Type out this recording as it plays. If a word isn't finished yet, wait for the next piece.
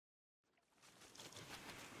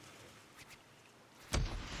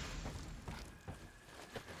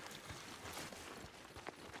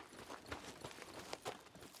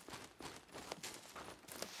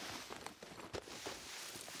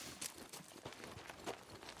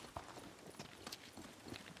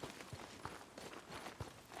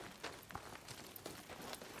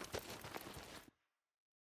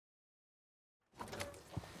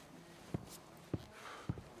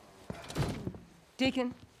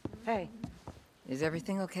Deacon? Hey. Is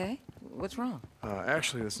everything okay? What's wrong?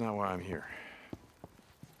 Actually, that's not why I'm here.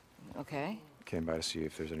 Okay. Came by to see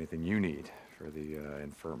if there's anything you need for the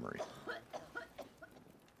infirmary.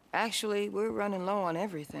 Actually, we're running low on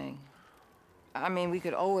everything. I mean, we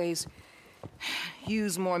could always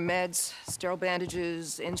use more meds, sterile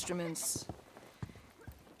bandages, instruments.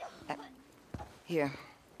 Here.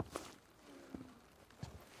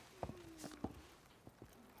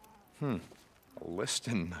 A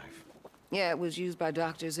liston knife. Yeah, it was used by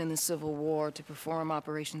doctors in the Civil War to perform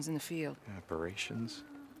operations in the field. Operations?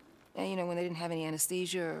 Yeah, you know, when they didn't have any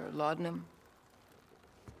anesthesia or laudanum.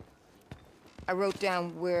 I wrote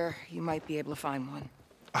down where you might be able to find one.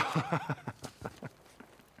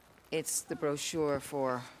 It's the brochure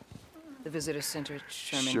for the visitor center at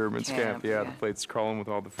Sherman's Camp. Yeah, the plate's crawling with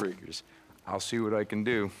all the freakers. I'll see what I can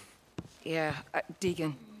do. Yeah,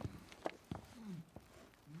 Deacon.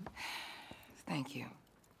 Thank you.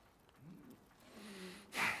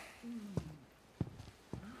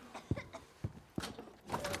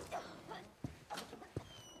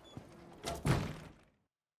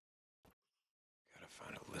 Gotta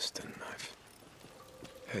find a liston knife.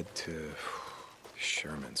 Head to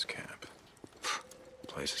Sherman's Camp.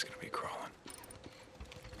 Place is gonna be crawling.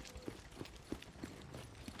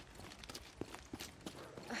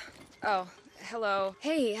 Oh, hello.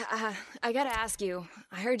 Hey, I gotta ask you.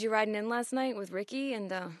 I heard you riding in last night with Ricky,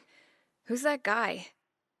 and, who's that guy?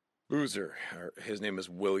 Boozer. His name is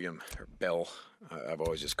William, or Bill. I've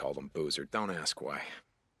always just called him Boozer. Don't ask why.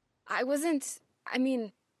 I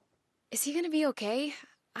mean, is he gonna be okay?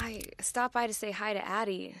 I stopped by to say hi to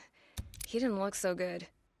Addie. He didn't look so good.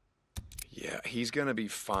 Yeah, he's gonna be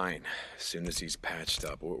fine as soon as he's patched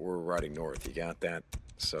up. We're riding north, you got that?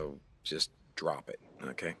 So just drop it,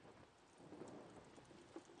 okay?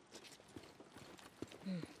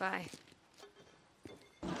 Bye.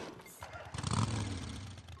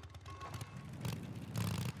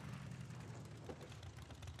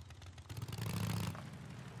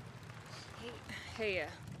 Hey,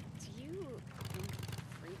 do you think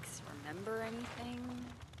freaks remember anything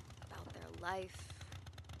about their life,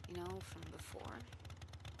 you know, from before?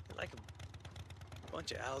 They're like a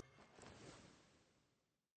bunch of owls.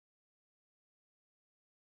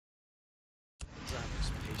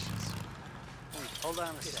 Patience. Hold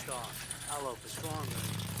on a star. I'll open strong. I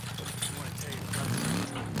want to tell you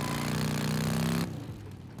something.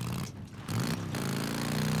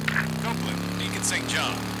 Copeland, Deacon St.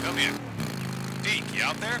 John, come in. Deke, you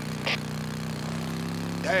out there?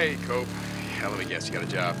 Hey, Cope. Yeah, let me guess, you got a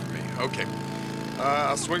job for me. Okay.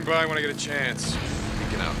 I'll swing by when I get a chance.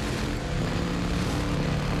 Peeking out.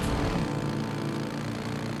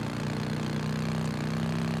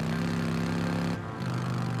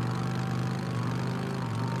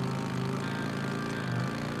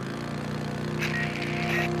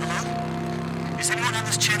 Hello? Is anyone on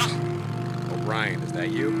this channel? O'Brien, is that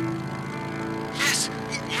you? Yes.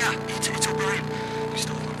 Yeah, it's O'Brien. You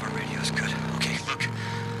stole one of our radios. Good. Okay, look.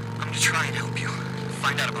 I'm gonna try and help you.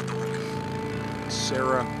 Find out about the woman.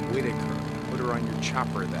 Sarah Whitaker. Put her on your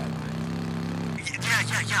chopper that night.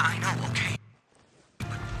 Yeah, I know, okay.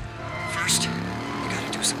 But first, you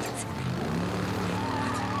gotta do something for me.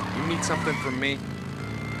 You need something from me?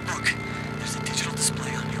 Look, there's a digital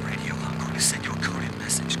display on your radio. I'm going to send you a coded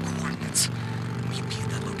message, coordinates. Meet me at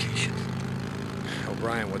that location.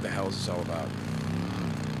 O'Brien, what the hell is this all about?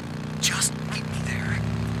 Just meet me there.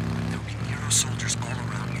 There'll be Nero soldiers all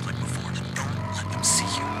around me like before, and don't let them see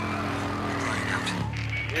you. O'Brien out.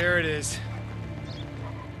 Here it is.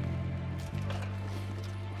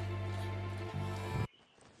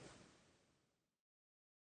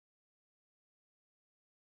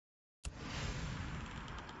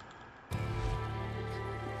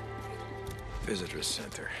 Visitor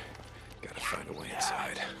center. Gotta find a way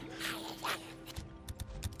inside.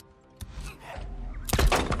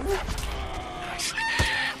 Nice.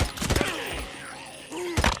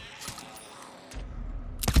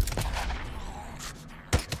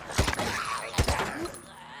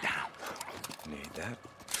 Need that.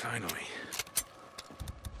 Finally.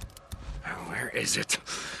 Oh, where is it?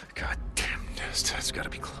 God damn nest. It's gotta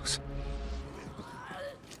be close.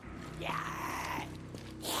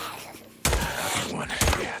 Another one.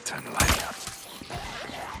 Yeah, time to light up.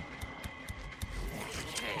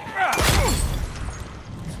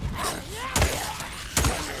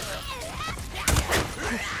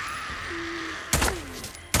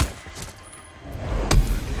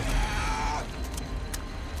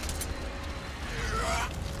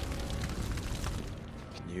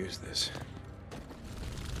 Can use this.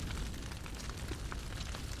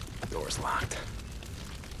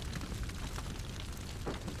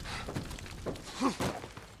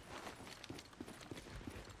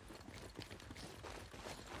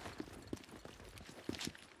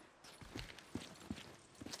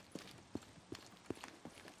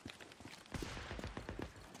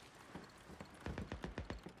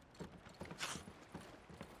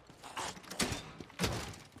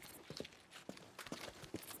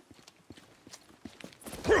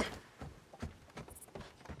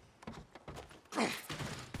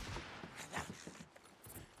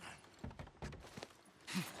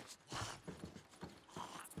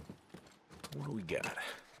 What we got?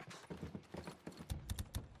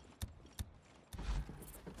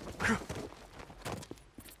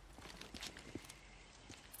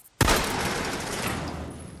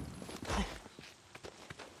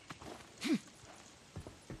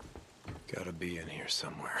 Gotta be in here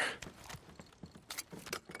somewhere.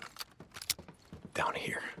 Down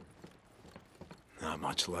here. Not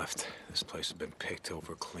much left. This place has been picked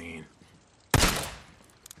over clean.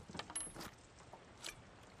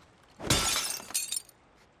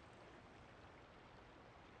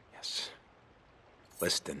 Yes.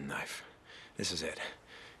 Liston knife. This is it.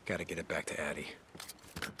 Gotta get it back to Addie.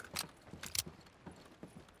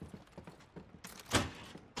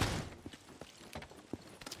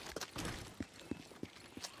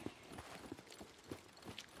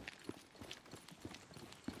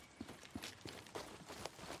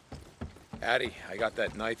 Addie, I got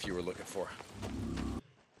that knife you were looking for.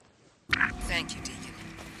 Thank you, Deacon.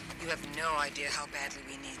 You have no idea how badly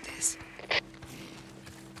we need this.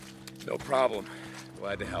 No problem.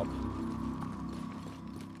 Glad to help.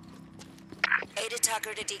 Ada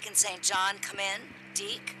Tucker to Deacon St. John, come in.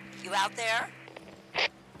 Deke, you out there?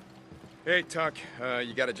 Hey, Tuck.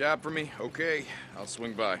 You got a job for me? Okay, I'll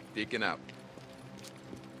swing by. Deacon out.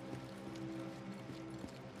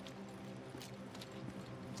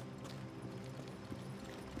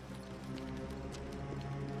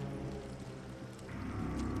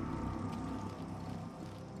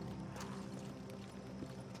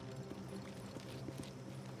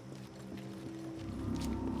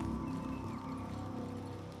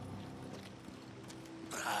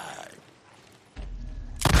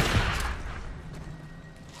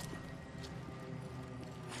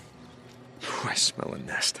 I smell a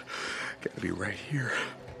nest. Gotta be right here.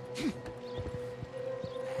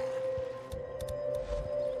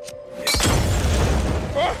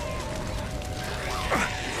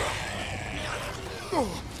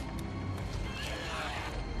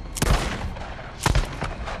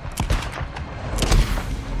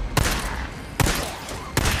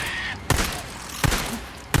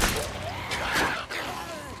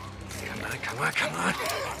 Come on.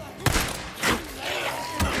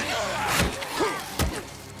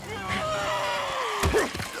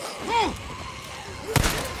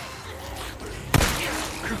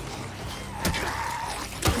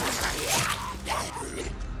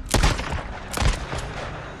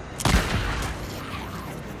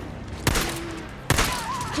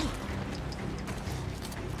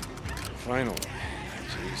 Finally.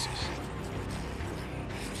 Jesus.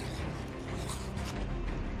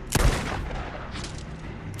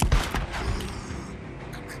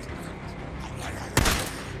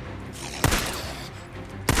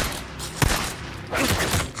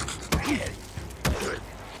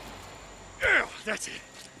 That's it.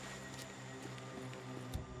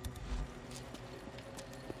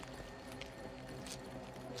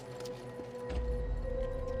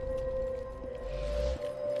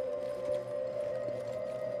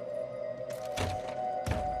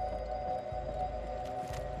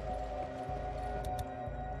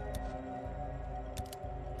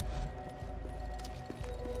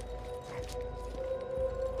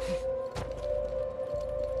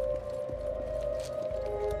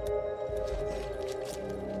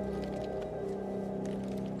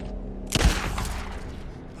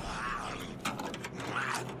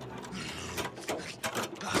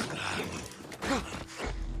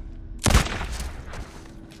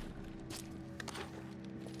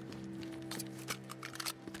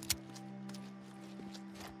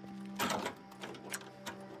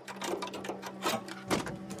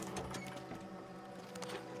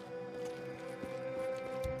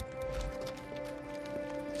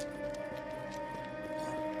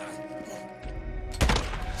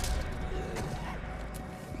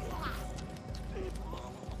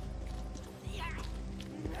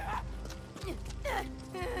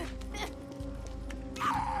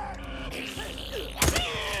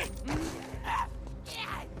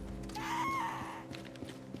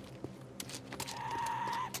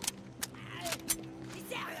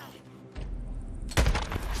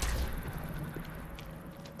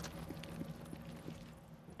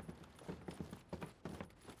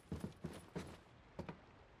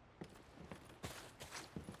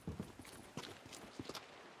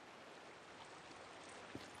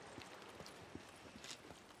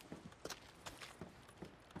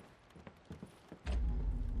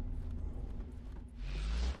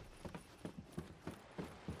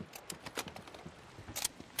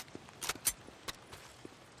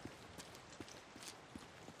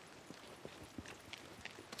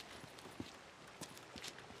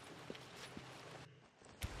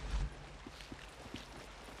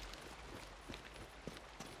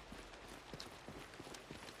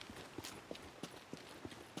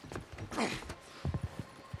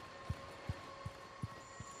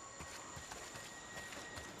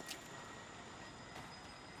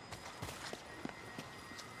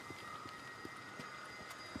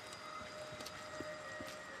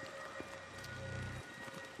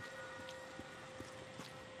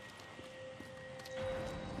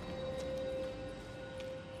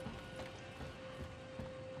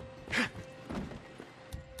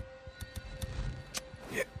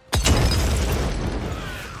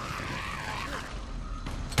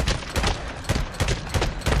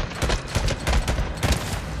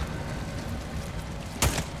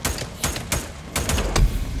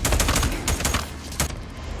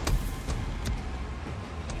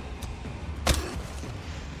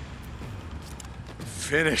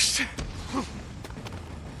 finished.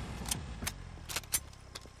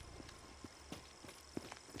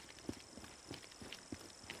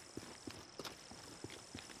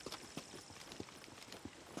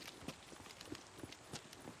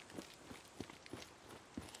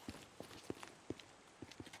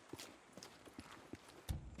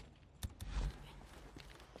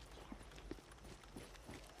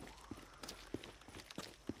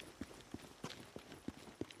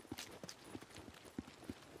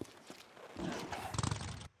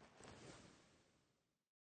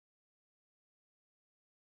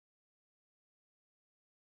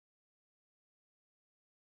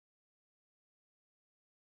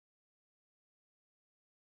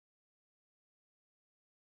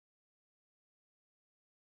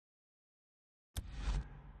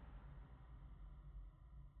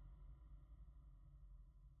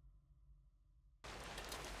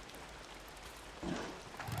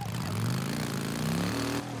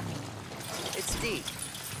 It's Deke.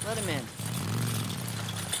 Let him in.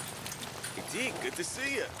 Hey, Deke, good to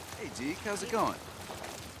see you. Hey, Deke, how's it going?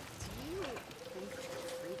 Do you think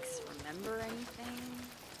freaks remember anything?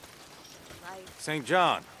 Life, St.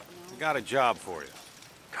 John, you I got a job for you.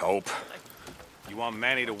 Cope. You want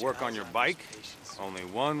Manny to work on your bike? Only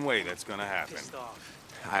one way that's gonna happen.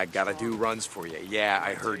 I gotta do runs for you. Yeah,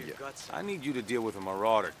 I heard you. I need you to deal with a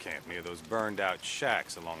marauder camp near those burned-out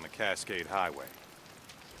shacks along the Cascade Highway.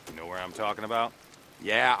 You know where I'm talking about?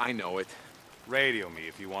 Yeah, I know it. Radio me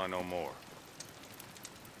if you want to know more.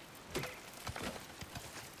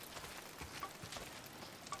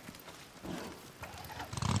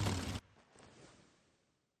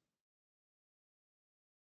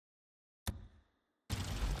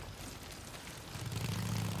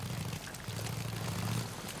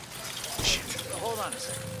 Hold on a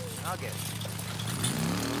second. I'll get it.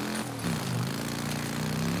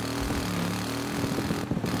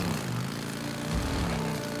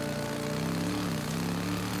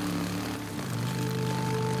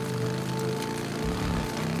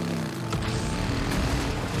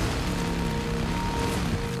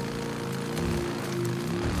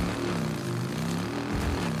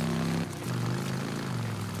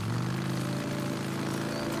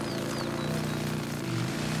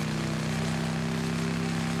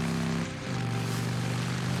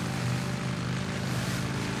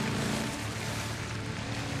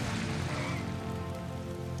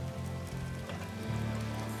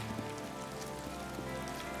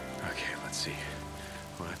 Okay, let's see.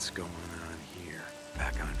 What's going on here?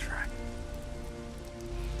 Back on track.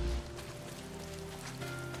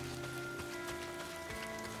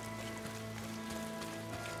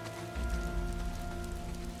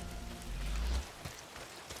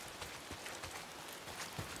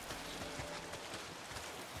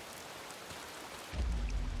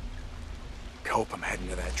 Cope, I'm heading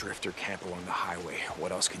to that drifter camp along the highway.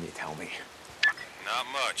 What else can you tell me? Not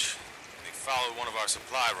much. They followed one of our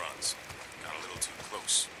supply runs. Got a little too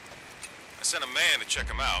close. I sent a man to check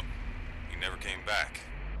him out. He never came back.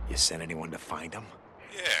 You sent anyone to find him?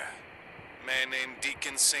 Yeah. Man named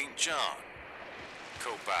Deacon St. John.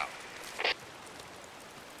 Cope out.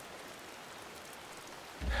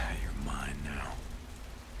 You're mine now.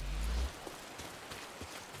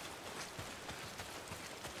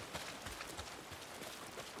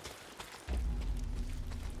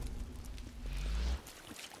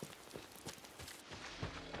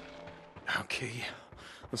 Okay,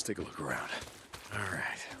 let's take a look around. All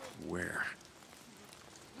right, where?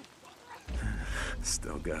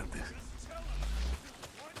 Still got this.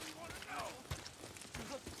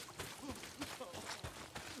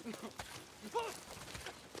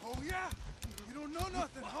 Oh, yeah? You don't know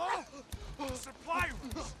nothing, huh? Supply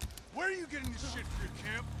rooms. Where are you getting this shit for your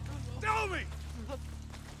camp? Tell me!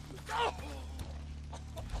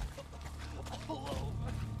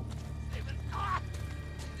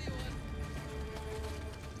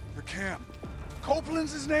 The camp.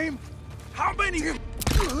 Copeland's his name? How many? God,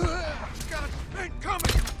 men coming!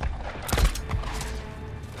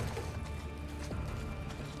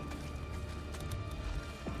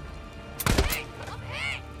 Hey! I'm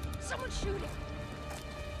hit! Someone's shooting!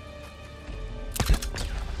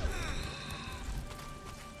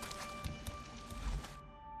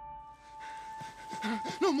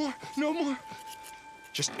 No more! No more!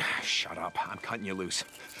 Just shut up. I'm cutting you loose.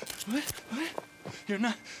 What? What? You're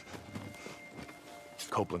not...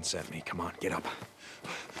 Copeland sent me. Come on, get up.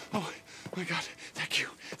 Oh, my God. Thank you.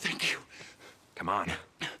 Thank you. Come on.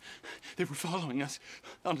 They were following us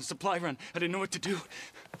on a supply run. I didn't know what to do.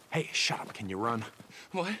 Hey, shut up. Can you run?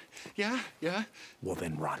 What? Yeah? Yeah? Well,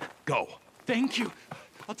 then run. Go. Thank you.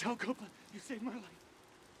 I'll tell Copeland you saved my life.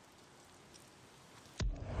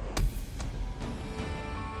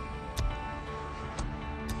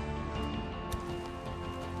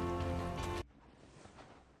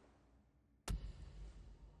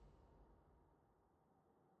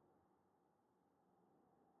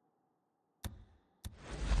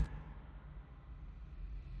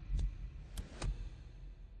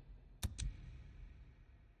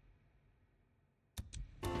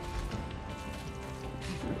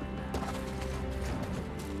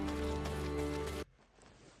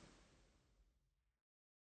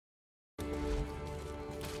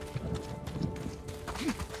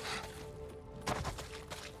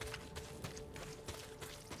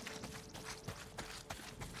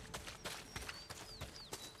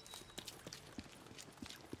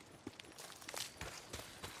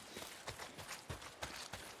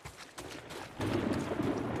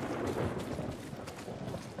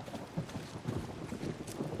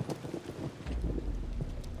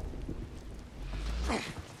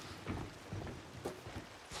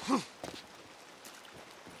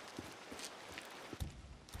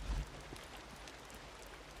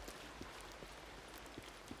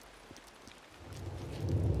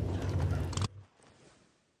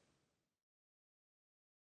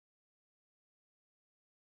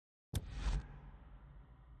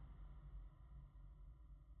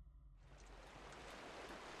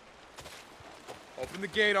 Open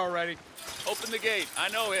the gate already. Open the gate. I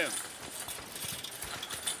know him.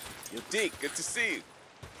 Yo, Deke, good to see you.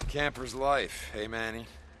 Camper's life. Hey, Manny.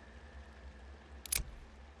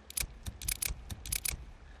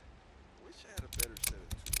 Wish I had a better set of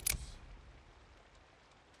tools.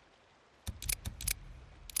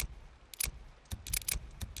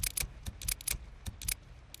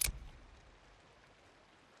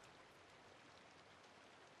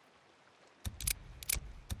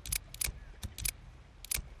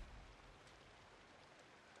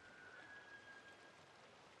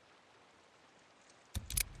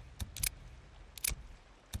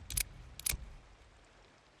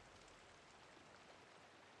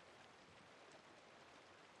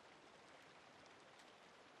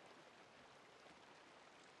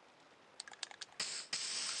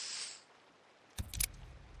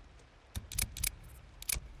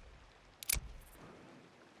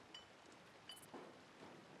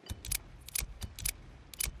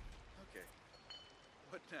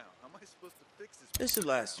 What now? How am I supposed to fix this? This should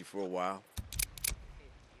last you for a while.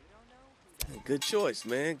 Good choice,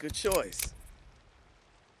 man. Good choice.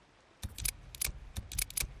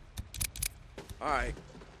 All right.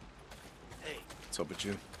 Hey. What's up with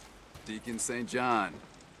you? Deacon St. John.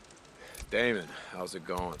 Damon, how's it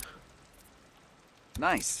going?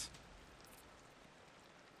 Nice.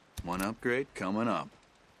 One upgrade coming up.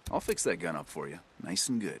 I'll fix that gun up for you. Nice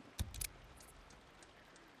and good.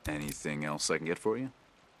 Anything else I can get for you?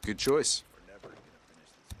 Good choice. We're never gonna finish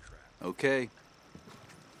this crap. Okay.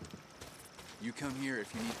 You come here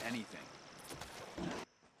if you need anything.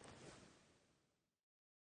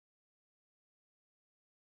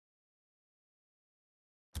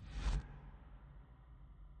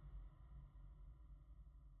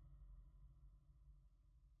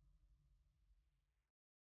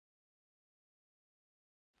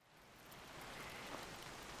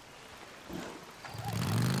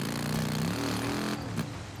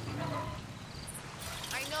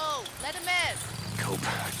 Let him in. Cope.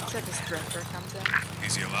 So this Draper comes in.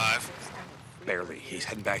 Is he alive? Barely. He's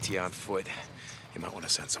heading back to you on foot. You might want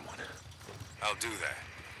to send someone. I'll do that.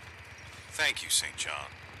 Thank you, St. John.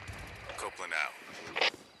 Copeland out.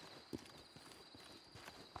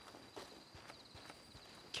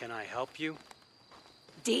 Can I help you?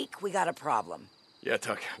 Deke, we got a problem. Yeah,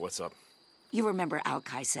 Tuck. What's up? You remember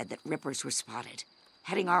Alki said that rippers were spotted,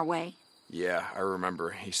 heading our way? Yeah, I remember.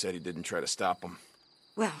 He said he didn't try to stop them.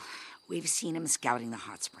 Well, we've seen him scouting the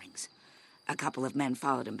hot springs. A couple of men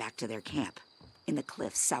followed him back to their camp, in the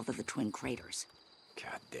cliffs south of the Twin Craters.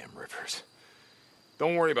 Goddamn rippers.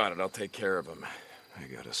 Don't worry about it. I'll take care of him.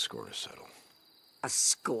 I got a score to settle. A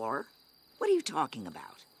score? What are you talking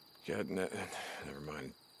about? Yeah, never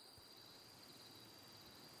mind.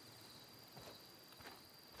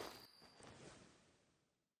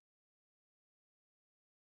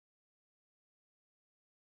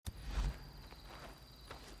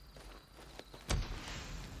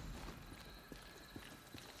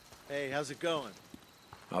 Hey, how's it going?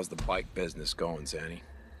 How's the bike business going, Zanny?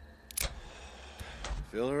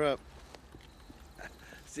 Fill her up.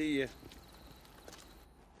 See ya.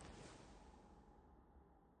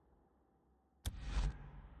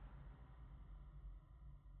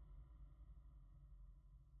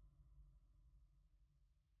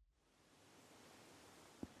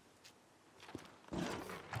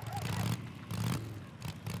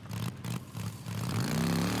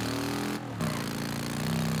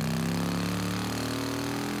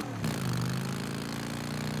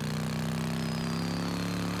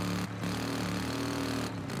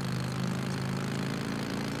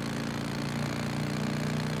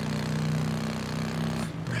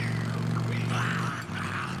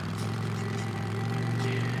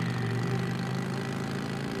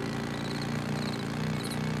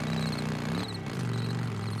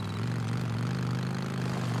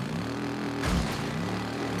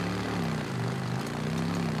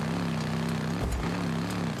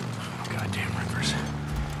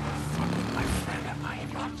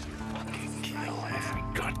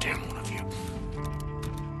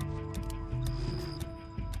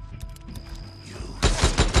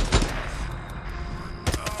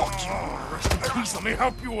 Let me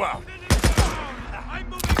help you out. I'm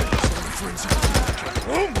moving on.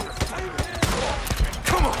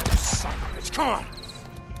 Come on, you son of a bitch. Come on.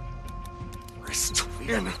 Rest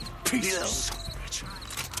in peace.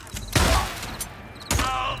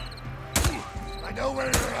 I know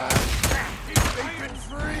where you're at. You've been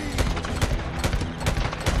free.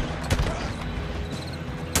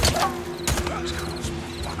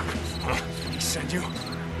 He sent you?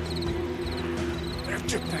 Better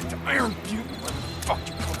get back to Iron Butte. Where the fuck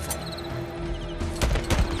you come from?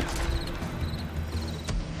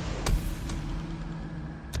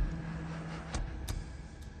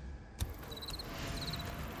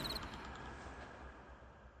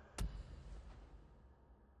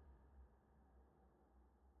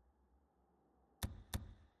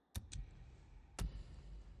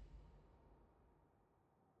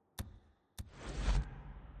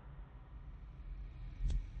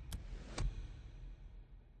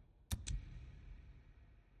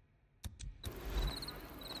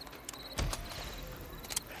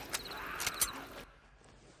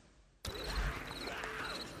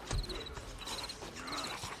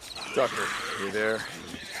 Tucker, you there?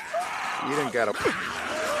 You didn't gotta...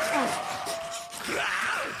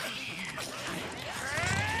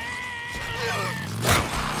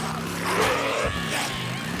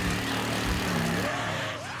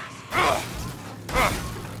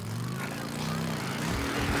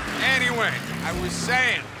 Anyway, I was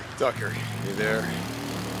saying... Tucker, you there?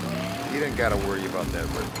 You didn't gotta worry about that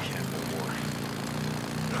rip camp no more.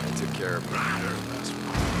 I took care of it last week.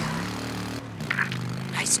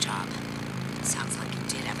 Nice job. Sounds like you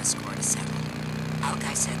did have a score to settle. Our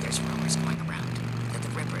guy said there's rumors going around that the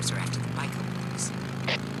Rippers are after the biker boys.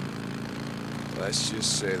 Let's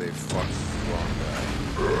just say they fucked the wrong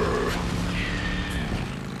guy.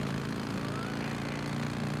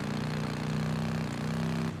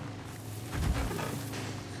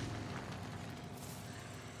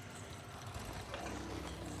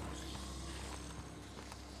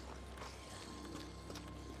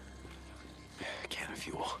 Can of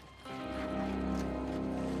fuel.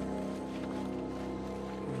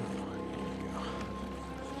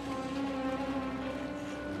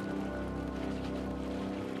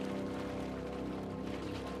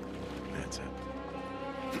 That's it.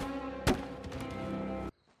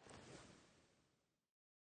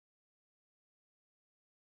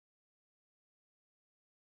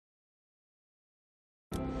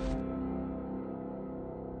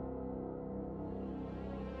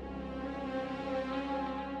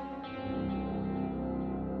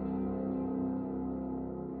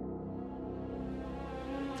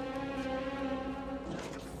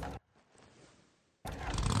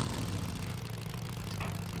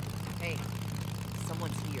 Hey,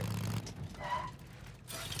 someone's here.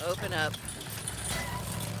 Open up.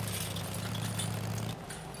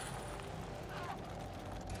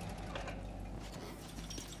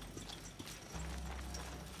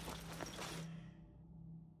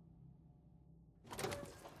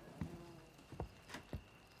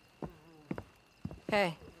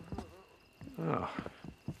 Hey. Oh.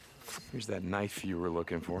 Here's that knife you were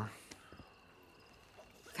looking for.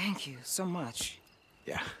 Thank you so much.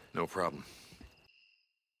 Yeah, no problem.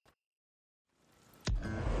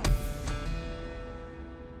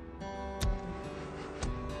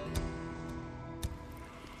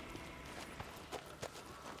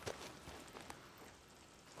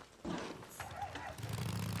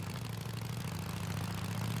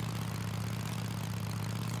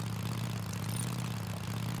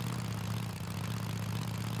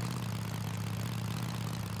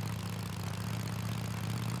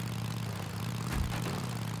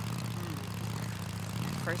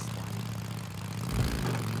 First one.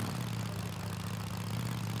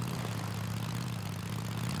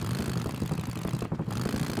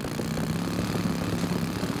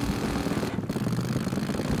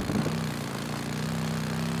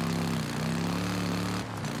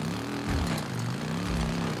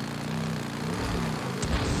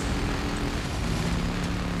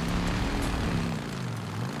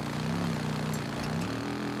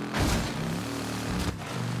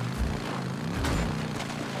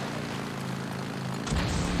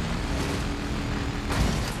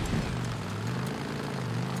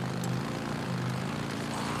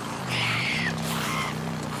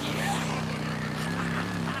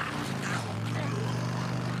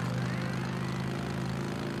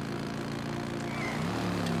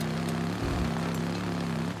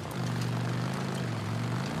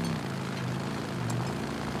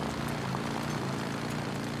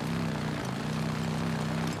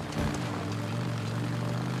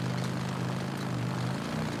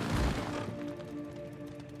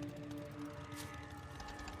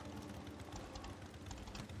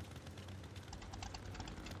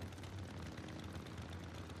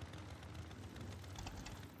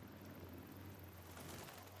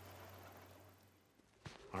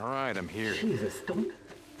 All right, I'm here. Jesus, don't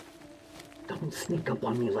sneak up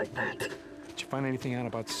on me like that. Did you find anything out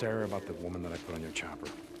about Sarah, about the woman that I put on your chopper?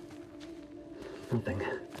 Nothing.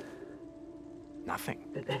 Nothing?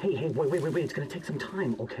 Hey, wait. It's gonna take some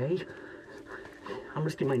time, okay? I'm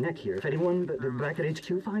risking my neck here. If anyone back at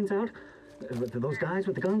HQ finds out, those guys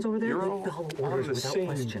with the guns over there, You're all they'll orders on the without same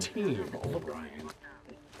question. team, O'Brien.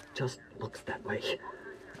 Just looks that way.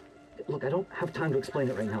 Look, I don't have time to explain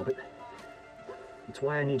it right now, but it's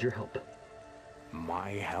why I need your help.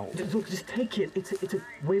 My help? Look, just take it. It's a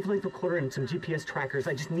wavelength recorder and some GPS trackers.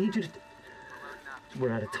 I just need you to...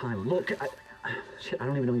 We're out of time. Look, shit, I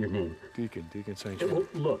don't even know your name. Deacon St. John.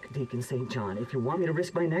 Look, Deacon St. John, if you want me to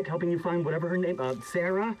risk my neck helping you find whatever her name,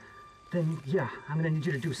 Sarah, then yeah, I'm gonna need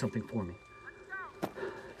you to do something for me.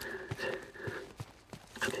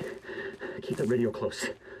 Okay, keep that radio close.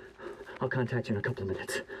 I'll contact you in a couple of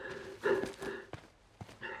minutes.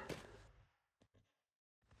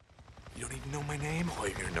 know my name? Oh,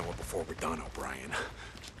 you're gonna know it before we're done, O'Brien.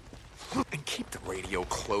 And keep the radio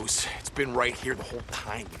close. It's been right here the whole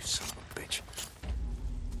time, you son of a bitch.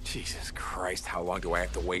 Jesus Christ, how long do I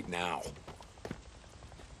have to wait now?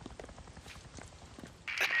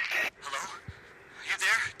 Hello? You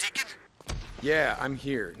there, Deacon? Yeah, I'm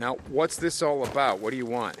here. Now, what's this all about? What do you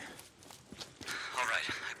want? All right,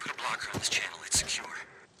 I put a blocker on this channel. It's secure.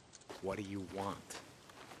 What do you want?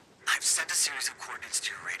 I've sent a series of coordinates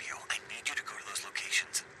to your radio. I need you to go to those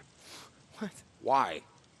locations. What? Why?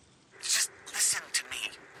 Just listen to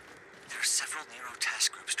me. There are several Nero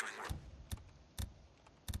task groups doing work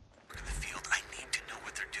in the field. I need to know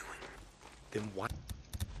what they're doing. Then what?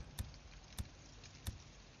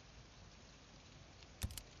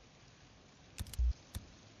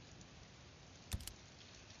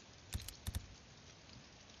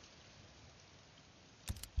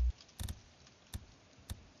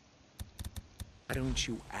 Why don't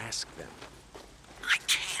you ask them? I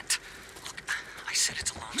can't. Look, I said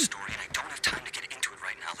it's a long story, and I don't have time to get into it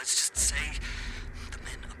right now. Let's just say the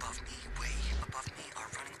men above me, way above me, are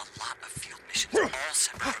running a lot of field missions, all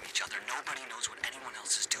separate from each other. Nobody knows what anyone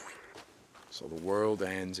else is doing. So the world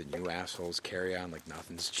ends and you assholes carry on like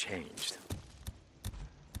nothing's changed.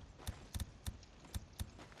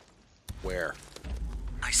 Where?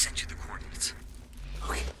 I sent you the coordinates.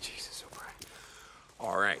 Okay, Jesus, O'Brien.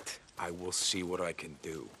 All right, I will see what I can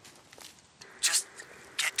do. Just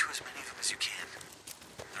get to as many of them as you can.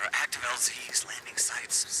 There are active LZs, landing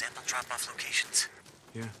sites, sample drop-off locations.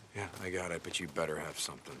 Yeah, I got it, but you better have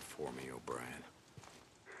something for me, O'Brien.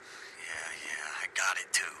 Yeah, I got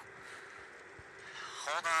it too.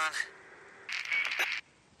 Hold on.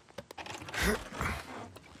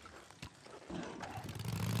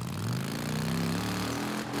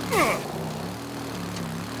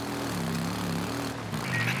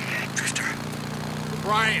 Drifter.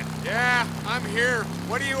 O'Brien, yeah, I'm here.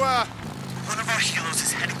 What do you, One of our helos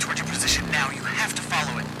is heading toward your position now. You have to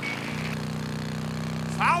follow it.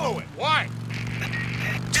 Follow it? Why?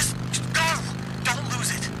 Just go! Don't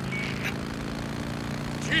lose it.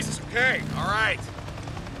 Jesus, okay, all right.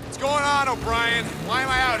 What's going on, O'Brien? Why am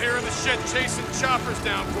I out here in the shit chasing choppers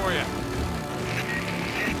down for you?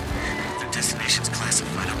 Their destination's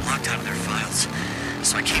classified. I'm locked out of their files.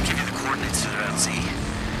 So I can't give you the coordinates to their LZ.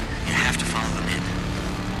 You have to follow them in.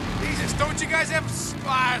 Jesus, don't you guys have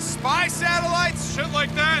spy satellites? Shit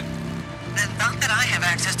like that? Not that I have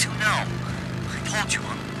access to, no. I told you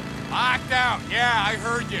I'm locked out. Yeah, I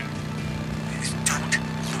heard you. Don't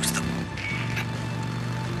lose them.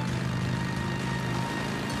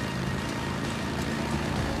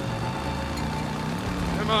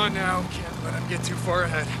 Come on now. Can't let him get too far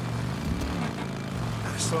ahead.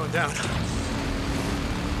 Slow him down.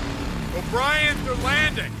 O'Brien, they're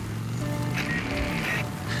landing.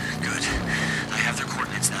 Good. I have their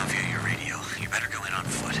coordinates now via your radio. You better go in on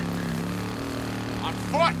foot. On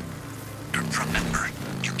foot? Remember,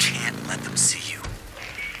 you can't let them see you.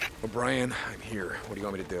 O'Brien, I'm here. What do you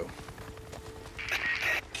want me to do?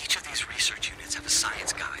 Each of these research units have a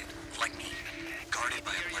science guide, like me, guarded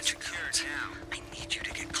by a bunch of codes. I need you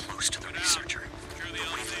to get close to the researcher. The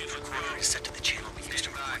wavelength recorder is set to the channel we use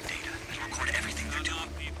to record data. It'll record everything they're doing.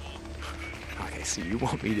 Okay, so you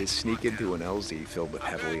want me to sneak into an LZ filled with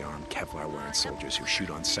heavily armed Kevlar-wearing soldiers who shoot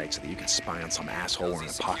on sight so that you can spy on some asshole wearing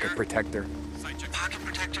a pocket protector? Pocket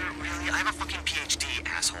protector? Really? I have a fucking PhD,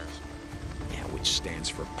 asshole. Yeah, which stands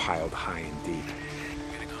for piled high and deep.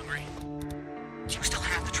 Getting hungry? Do you still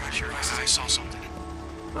have the treasure? I saw something.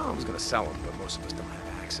 Well, I was gonna sell them, but most of us don't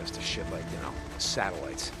have access to shit like,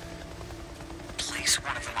 satellites. Place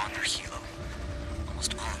one of them on your helo.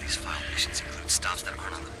 Almost all of these file missions include stops that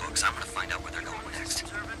aren't on the books. I'm gonna find out where they're going next.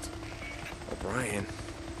 O'Brien.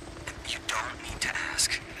 You don't need to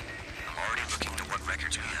ask. I'm already looking into what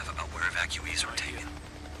records we have about where evacuees were taken.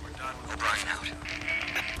 We're done. O'Brien out.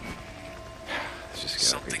 It's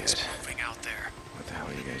just gotta be Something's it. moving out there. What the hell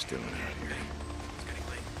are you guys doing out here? It's getting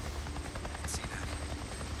late. I can see that.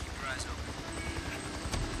 Keep your eyes open.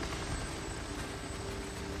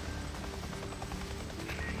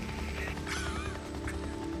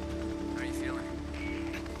 How are you feeling?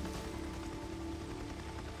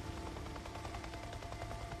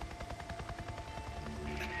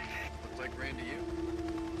 Look like rain to you.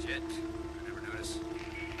 Shit. I never noticed.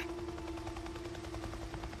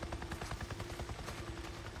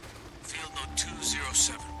 Field note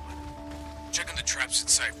 2071. Checking the traps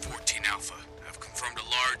inside 14 Alpha. I've confirmed a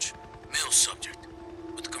large male subject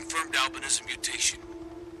with a confirmed albinism mutation.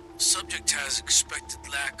 The subject has expected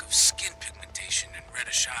lack of skin pigmentation and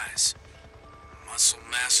reddish eyes. Muscle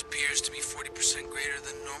mass appears to be 40% greater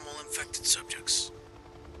than normal infected subjects.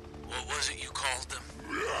 What was it you called them?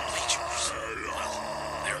 Bleachers.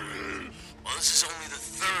 Well, this is only the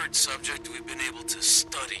third subject we've been able to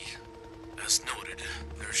study. As noted,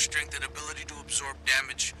 their strength and ability to absorb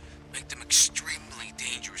damage make them extremely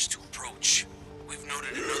dangerous to approach. We've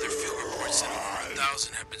noted in other field reports that over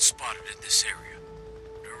 1,000 have been spotted in this area.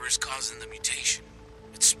 Whatever is causing the mutation,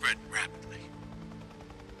 it's spread rapidly.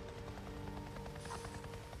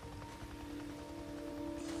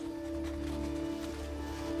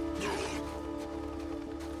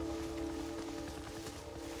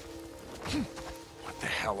 What the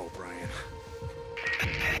hell, O'Brien?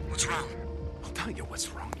 What's wrong? I'll tell you what's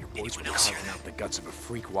wrong. Your boys were Anyone else hear carving that? out the guts of a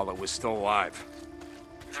freak while it was still alive.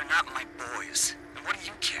 They're not my boys. And what do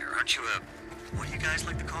you care? Aren't you what do you guys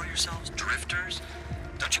like to call yourselves? Drifters?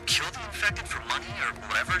 Don't you kill the infected for money or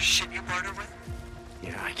whatever shit you barter with?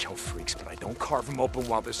 Yeah, I kill freaks, but I don't carve them open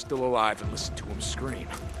while they're still alive and listen to them scream.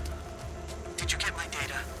 Did you get my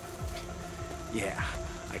data? Yeah,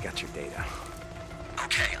 I got your data.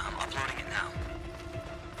 Okay, I'm uploading it now.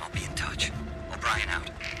 I'll be in touch. O'Brien out.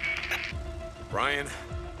 Brian?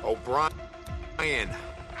 O'Brien.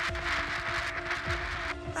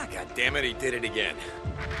 Ah, God damn it, he did it again.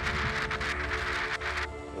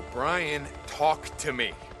 O'Brien, talk to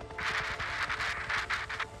me.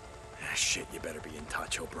 Ah, shit, you better be in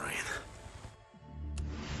touch, O'Brien.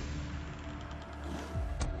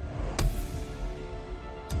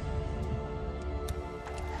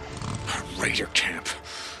 Raider camp.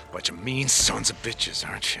 Bunch of mean sons of bitches,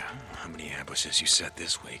 aren't you? How many ambushes you set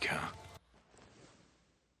this week, huh?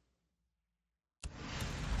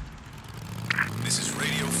 This is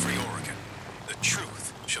Radio Free Oregon. The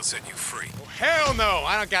truth shall set you free. Well, hell no!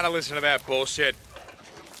 I don't gotta listen to that bullshit.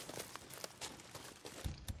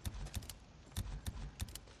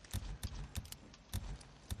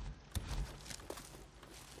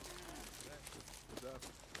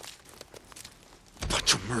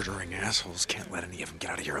 Bunch of murdering assholes. Can't let any of them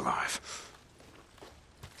get out of here alive.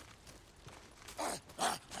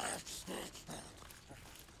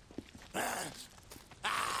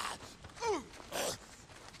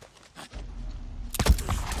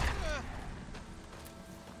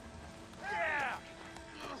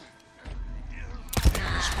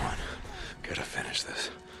 There's one. Gotta finish this.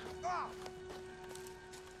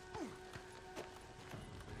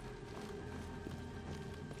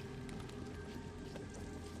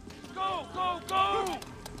 Go, go, go!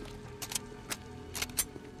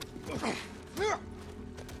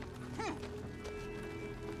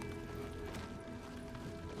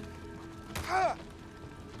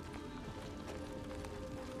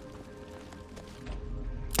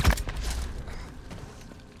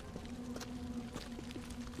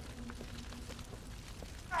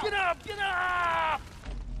 Get up! Get up!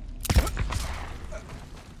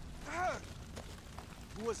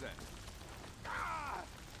 Who was that?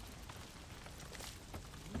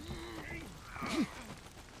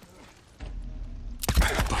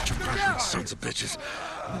 Bunch of murdering sons of bitches.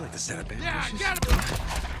 I like to set up ambushes. Yeah, get him!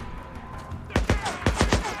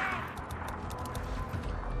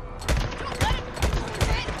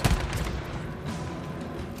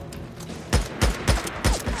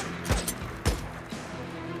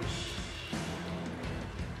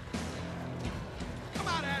 Come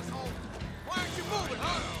on, asshole! Why aren't you moving,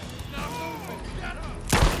 huh? Not moving! Get up!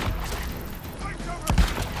 Fight cover!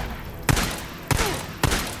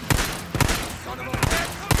 Son of a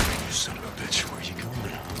bitch! You son of a bitch, where you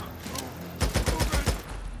going, huh?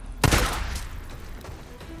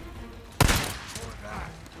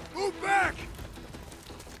 Move back!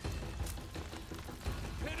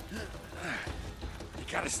 You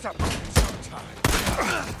gotta stop moving sometime.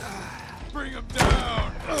 Bring him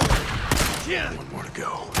down! Yeah. One more to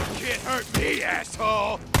go. Can't hurt me,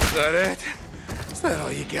 asshole! Is that it? Is that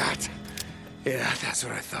all you got? Yeah, that's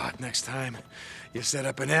what I thought. Next time you set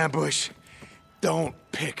up an ambush, don't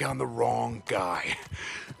pick on the wrong guy.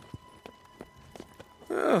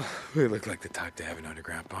 Well, we look like the type to have an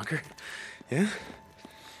underground bunker. Yeah?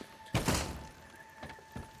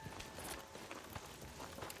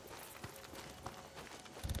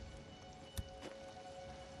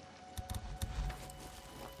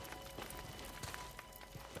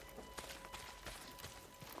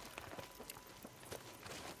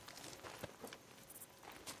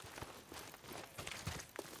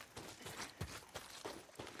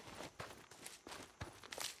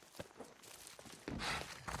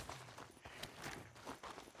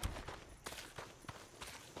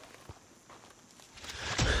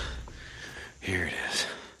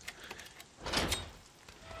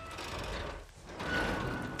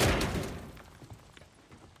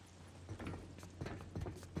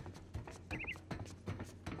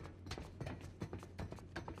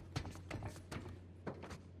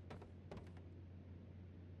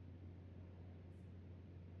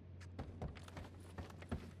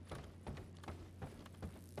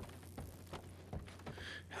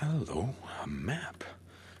 Hello, a map.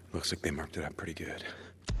 Looks like they marked it up pretty good.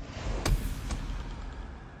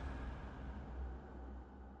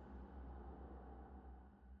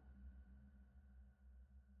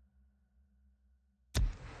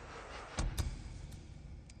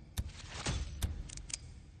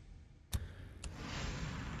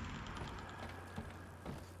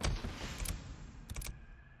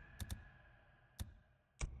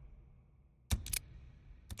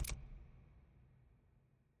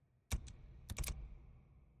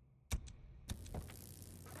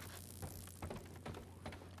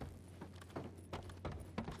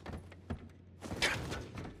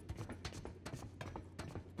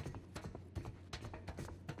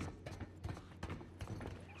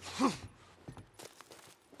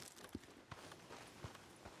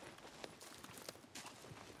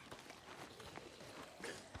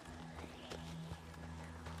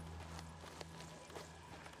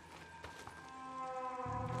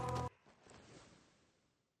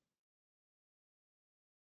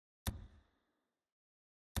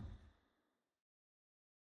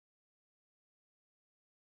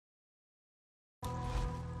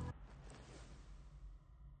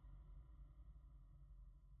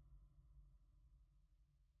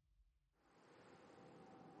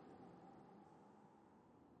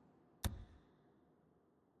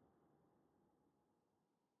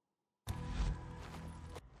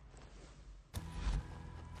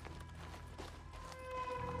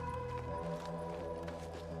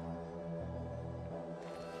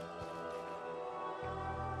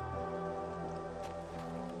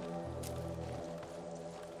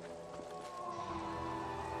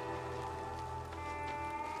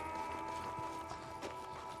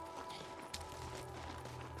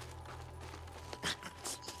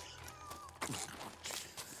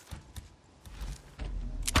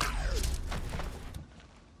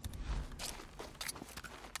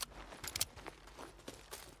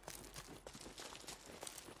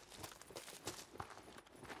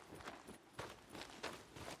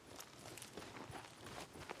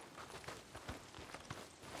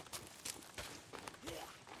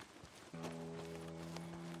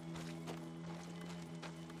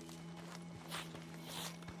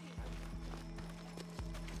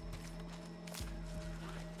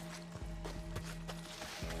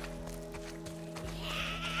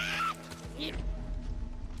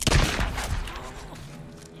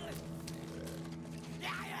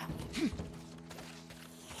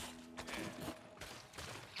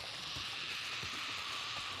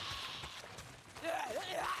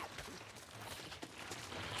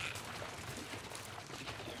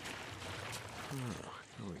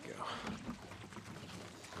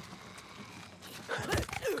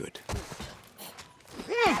 Good.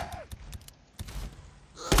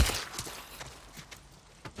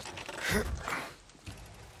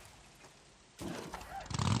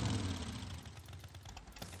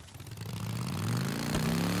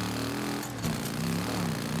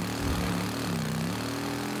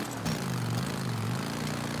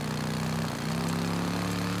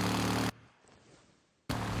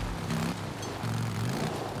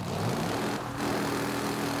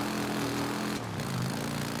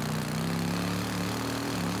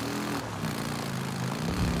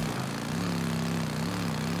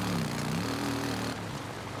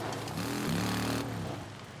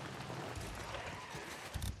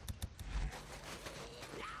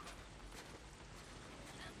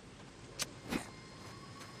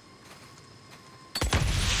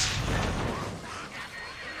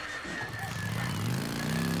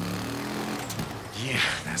 Yeah,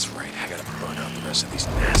 that's right. I gotta burn out the rest of these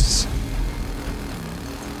nests.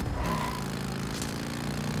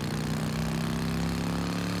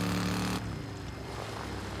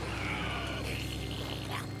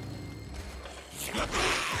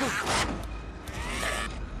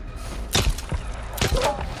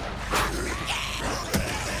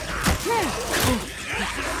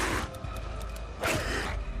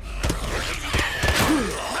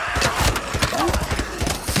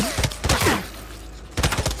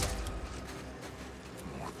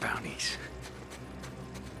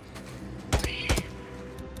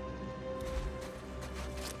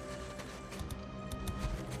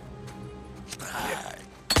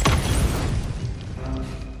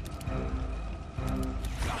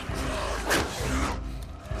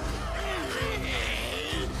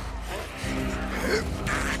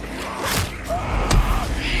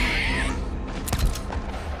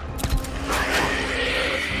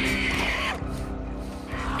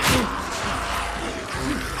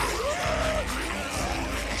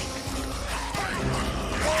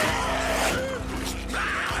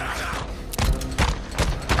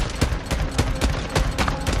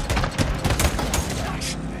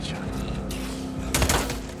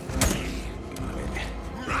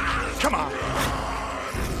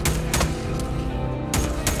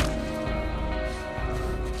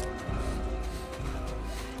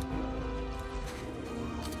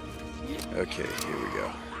 Okay, here we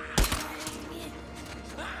go.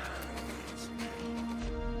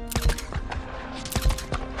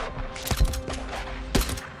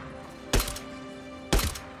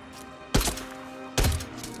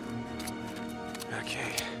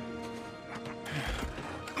 Okay.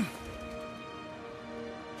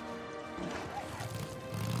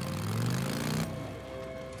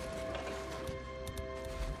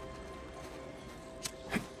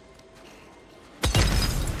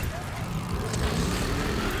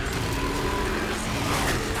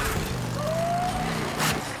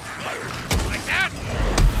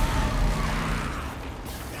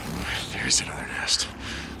 There's another nest.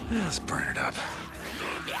 Let's burn it up.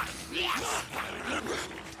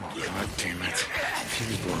 Oh, God damn it.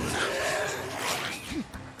 Fuse blown.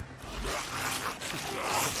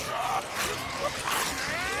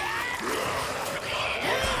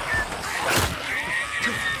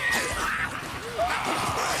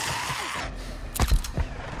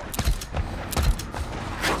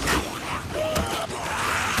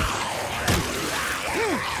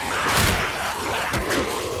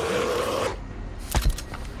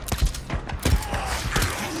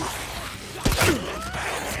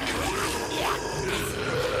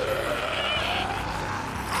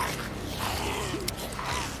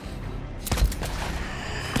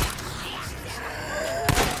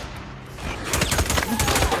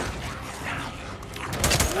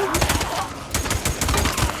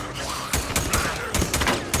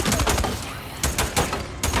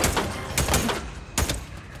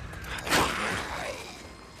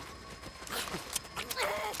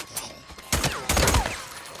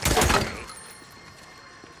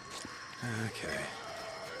 Okay.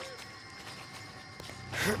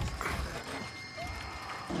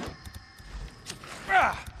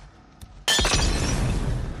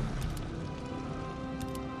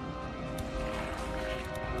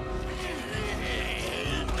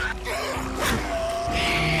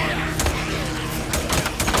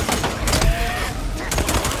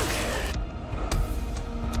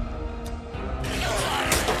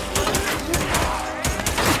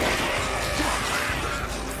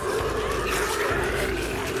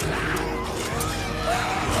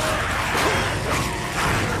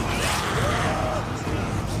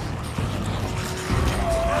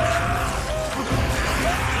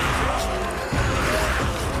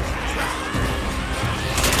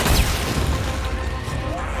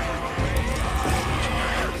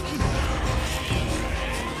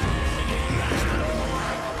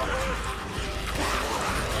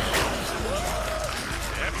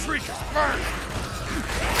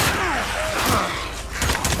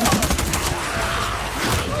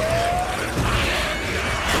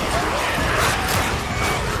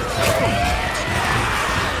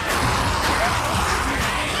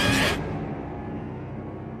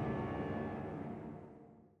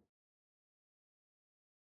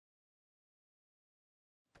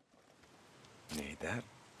 Need that.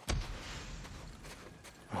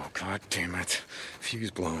 Oh, God damn it.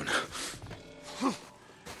 Fuse blown.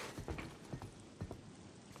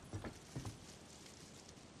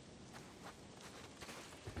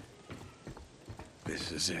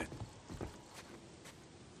 This is it.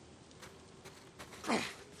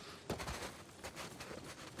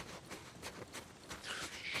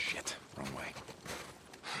 Shit. Wrong way.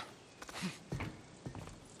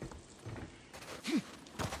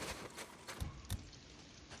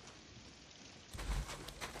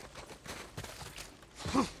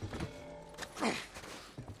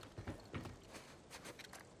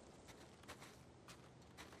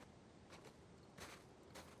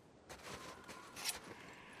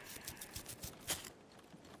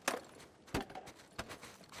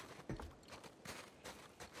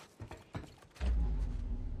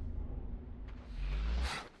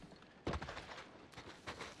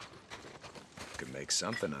 Could make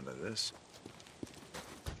something out of this.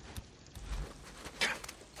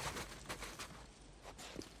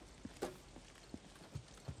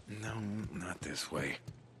 No, not this way.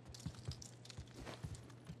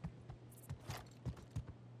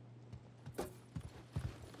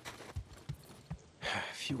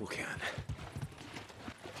 Fuel can.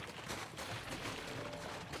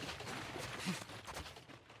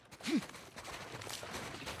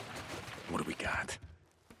 What do we got?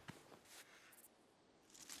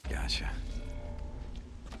 Gotcha.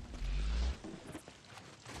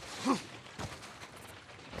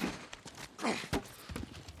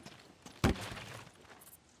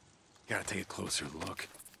 Gotta take a closer look.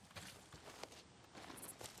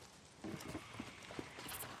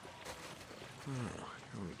 Oh,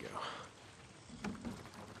 here we go.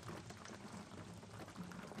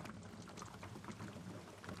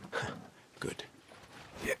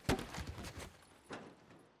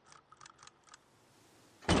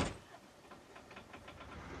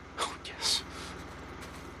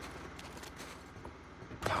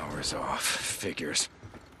 Power's off. Figures.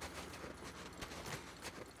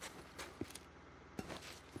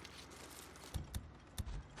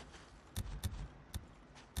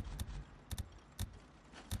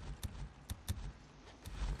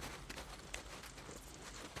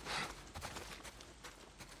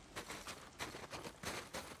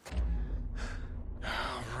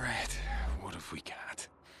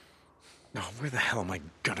 Where the hell am I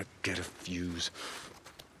gonna get a fuse?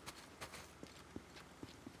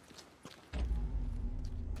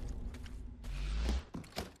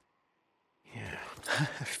 Yeah,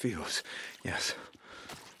 fuse, yes.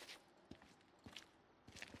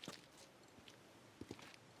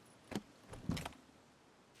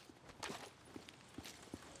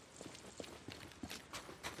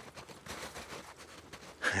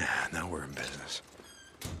 Now we're in business.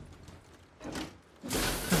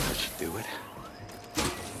 That should do it.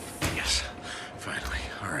 Yes, finally.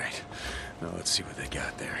 All right. Now let's see what they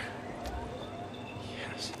got there.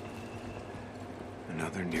 Yes.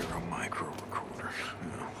 Another Nero micro recorder.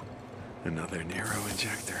 No. Another Nero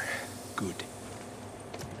injector. Good.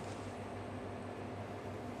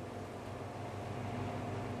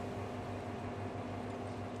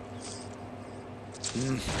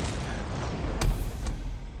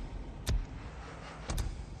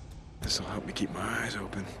 This'll help me keep my eyes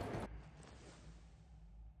open.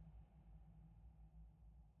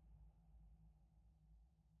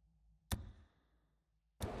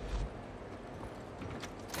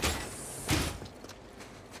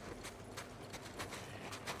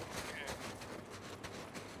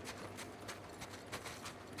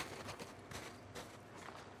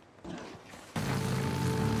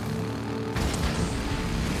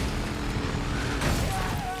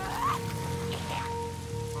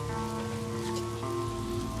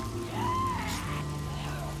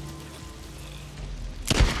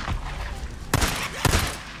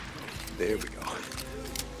 There we go.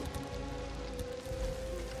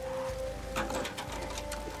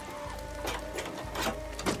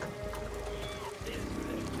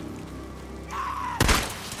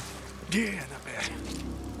 Yeah, not bad.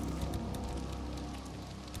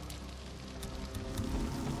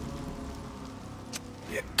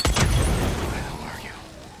 Yeah. Where the hell are you?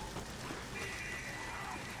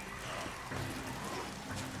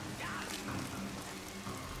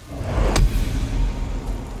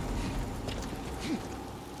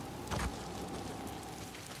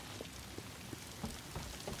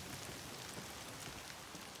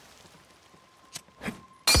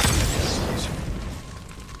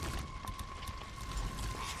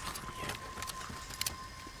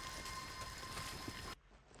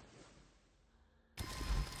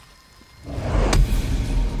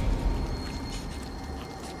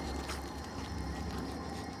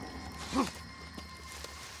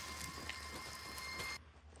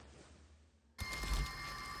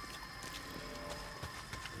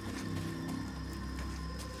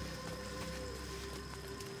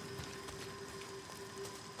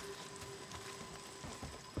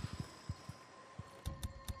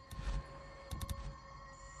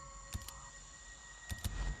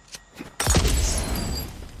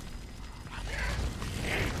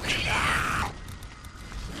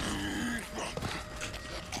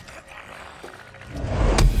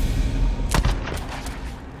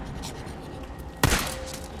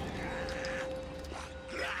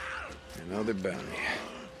 Another bounty.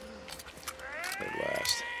 At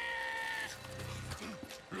last.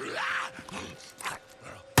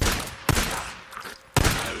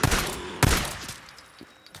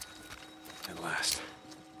 At last.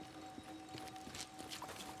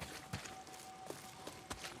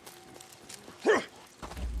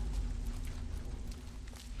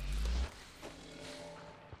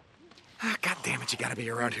 God damn it, you gotta be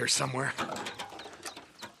around here somewhere.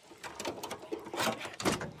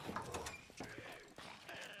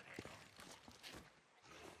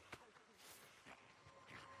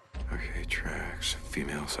 Okay, tracks.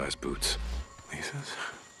 Female-sized boots. Lisa's?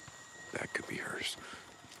 That could be hers.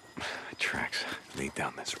 Tracks lead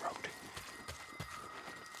down this road.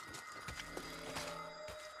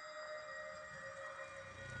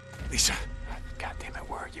 Lisa! God damn it,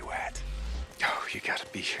 where are you at? Oh, you gotta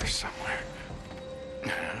be here somewhere.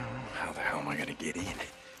 How the hell am I gonna get in?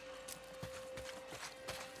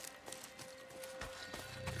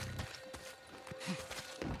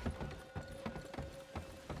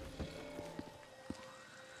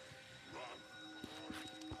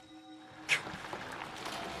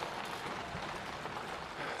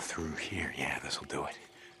 Through here, yeah, this'll do it.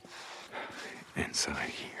 Inside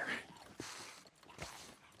here.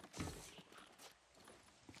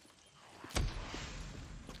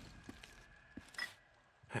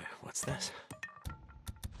 What's this?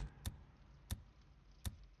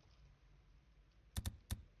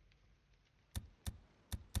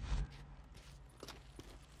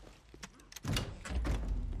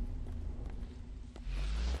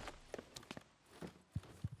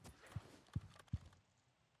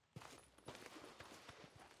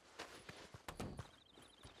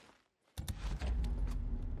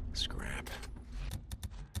 Scrap.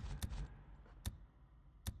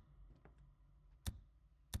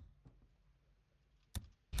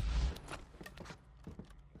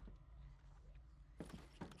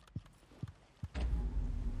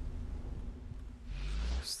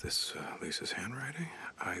 Is this Lisa's handwriting?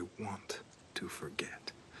 I want to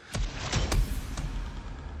forget.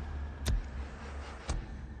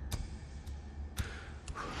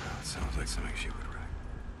 That sounds like something she would write.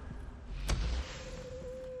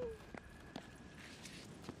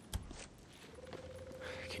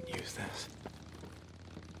 I can use this.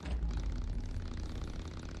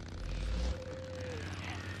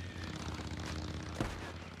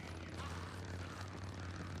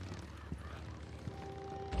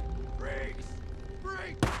 Brakes!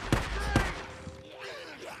 Brakes!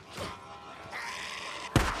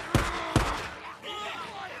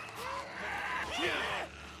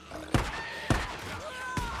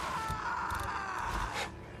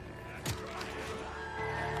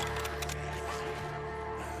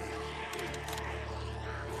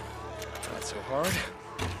 Not so hard.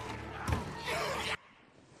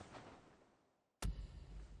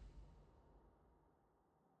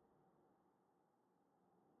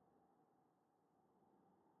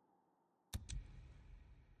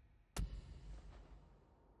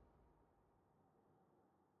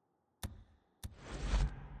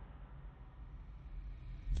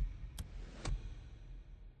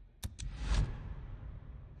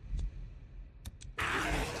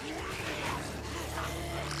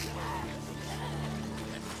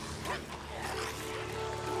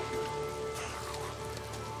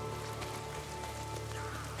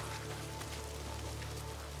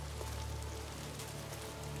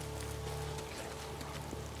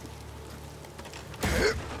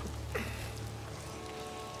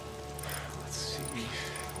 Let's see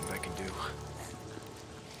what I can do.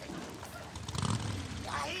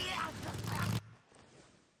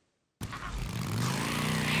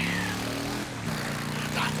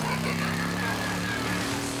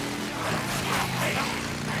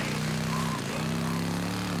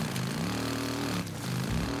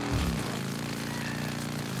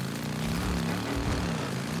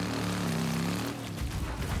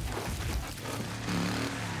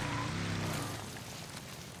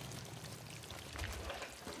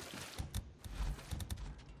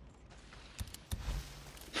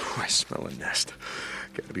 I smell a nest.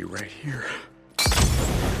 Gotta be right here.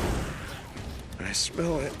 I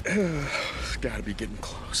smell it. It's gotta be getting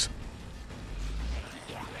close.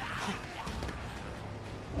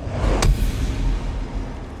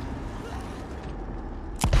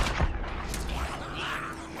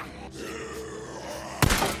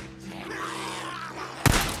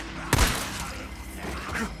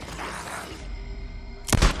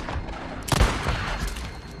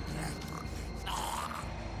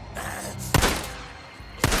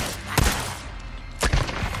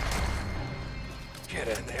 Get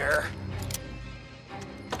in there.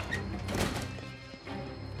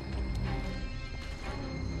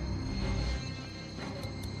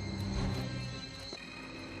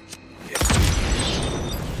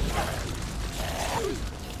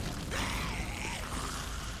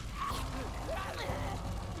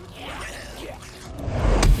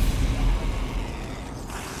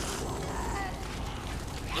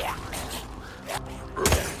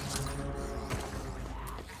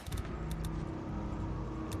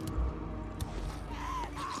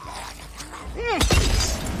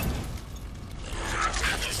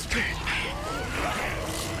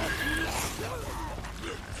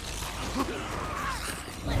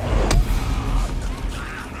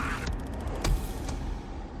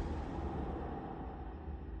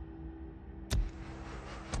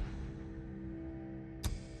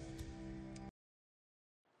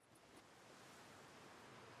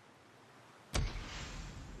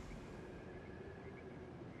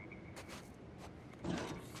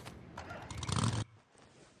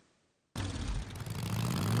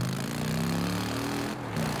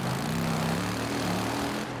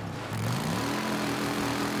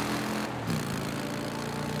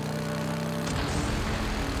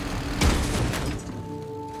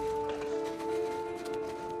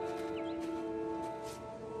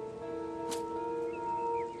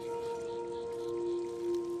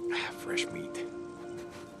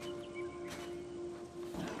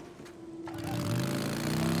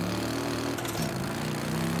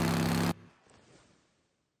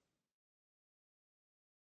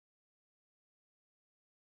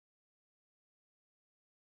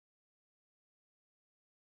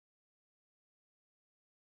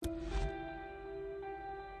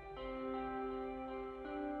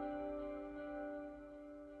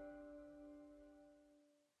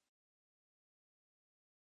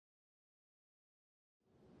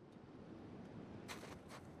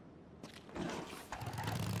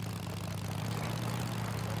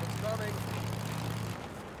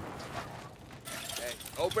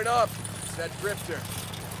 Open up! It's that drifter.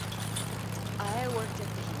 I worked at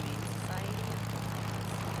the Humane Society.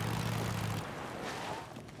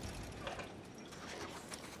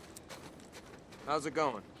 How's it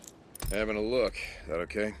going? Having a look. That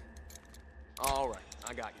okay? All right,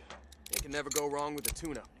 I got you. You can never go wrong with a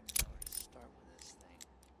tune-up.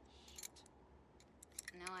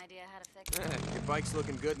 No idea how to fix it. Your bike's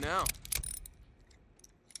looking good now.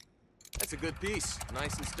 That's a good piece.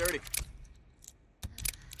 Nice and sturdy.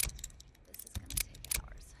 This is gonna take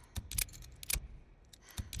hours.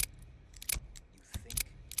 You think?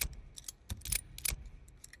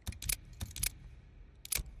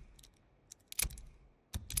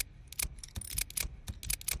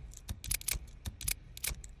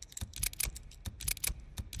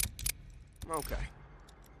 Okay.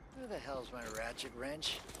 Where the hell's my ratchet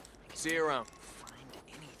wrench? See you around. Find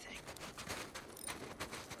anything.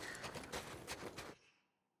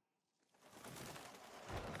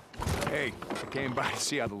 Hey, I came by to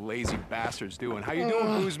see how the lazy bastard's doing. How you doing,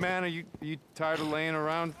 Booze man? Are you tired of laying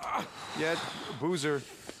around yet? Boozer.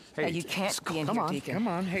 Hey, You can't be in here, Deacon. Come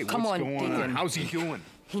on. Hey, Come what's on, going Deacon. on? How's he doing?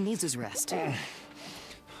 He needs his rest.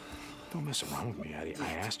 Don't mess around with me, Eddie.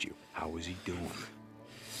 I asked you, how is he doing?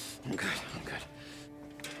 I'm good.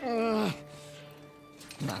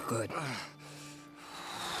 Not good.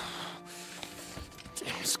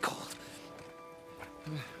 Damn, it's cold.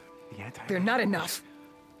 They're not enough.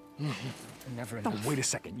 Never No, enough. wait a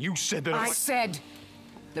second. You said that I said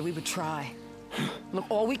that we would try. Look,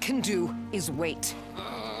 all we can do is wait.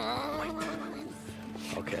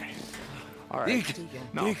 Okay. All right. Deacon.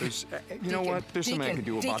 No, there's... you know what? There's something I can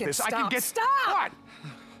do about this. Stop, I can get... Stop! What?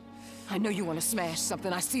 I know you want to smash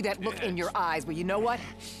something. I see that look in your eyes, but you know what?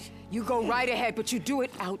 You go right ahead, but you do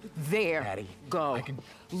it out there. Daddy, go. I can...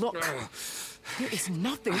 Look, there is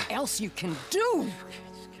nothing else you can do.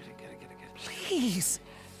 Please,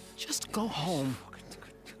 just go home.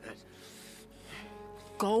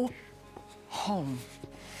 Go home,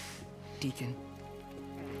 Deacon.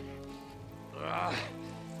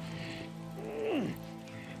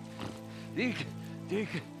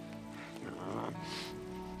 Deacon.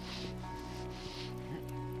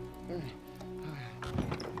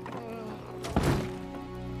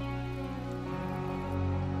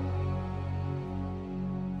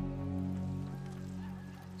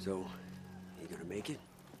 So, you gonna make it?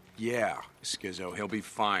 Yeah, Skizzo. He'll be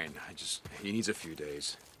fine. He needs a few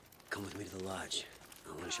days. Come with me to the lodge.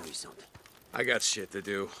 I want to show you something. I got shit to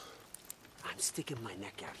do. I'm sticking my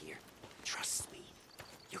neck out here. Trust me.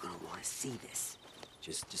 You're gonna want to see this.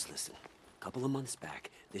 Just listen. A couple of months back,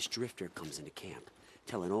 this drifter comes into camp,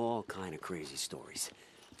 telling all kind of crazy stories.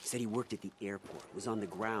 Said he worked at the airport, was on the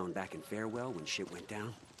ground back in Farewell when shit went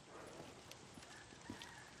down.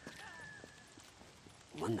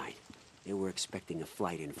 One night, they were expecting a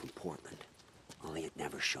flight in from Portland, only it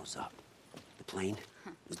never shows up. The plane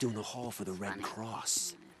was doing a haul for the Red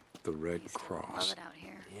Cross. The Red Love Cross. it out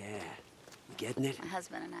here. Yeah. You getting it? My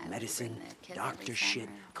husband and I Medicine, bring the kids doctor every shit,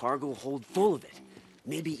 summer. cargo hold full of it.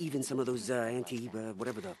 Maybe even some of those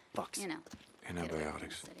whatever the fucks. You know.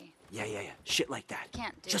 Antibiotics. Yeah. Shit like that.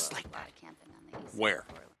 Can't do Just a like lot that. of camping on the east. Where?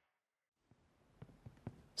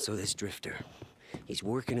 So this drifter, he's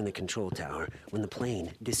working in the control tower when the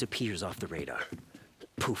plane disappears off the radar.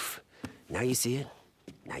 Poof. Now you see it,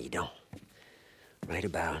 now you don't. Right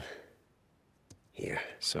about here.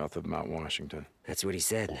 South of Mount Washington. That's what he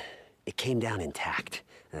said. It came down intact.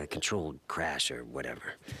 A controlled crash or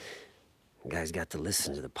whatever. The guy's got to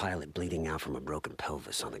listen to the pilot bleeding out from a broken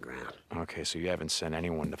pelvis on the ground. Okay, so you haven't sent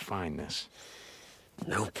anyone to find this?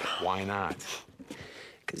 Nope. Why not?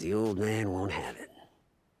 Because the old man won't have it.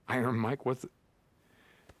 Iron Mike, what the...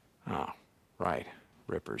 Oh, right.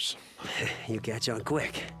 Rippers. You catch on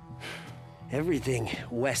quick. Everything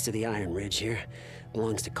west of the Iron Ridge here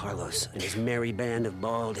belongs to Carlos and his merry band of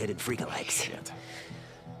bald-headed freakalikes. Shit.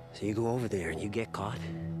 So you go over there and you get caught,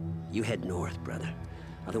 you head north, brother.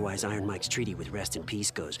 Otherwise, Iron Mike's treaty with Rest in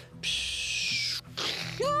Peace goes...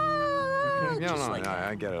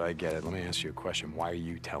 I get it. Let me ask you a question. Why are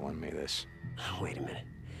you telling me this? Wait a minute.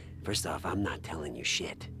 First off, I'm not telling you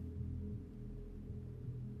shit.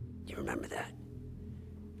 You remember that?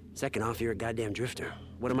 Second off, you're a goddamn drifter.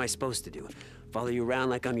 What am I supposed to do? Follow you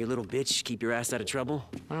around like I'm your little bitch, keep your ass out of trouble?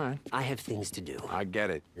 All right. I have things to do. I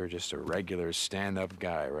get it. You're just a regular stand-up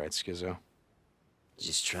guy, right, Skizzo?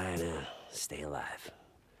 Just trying to stay alive.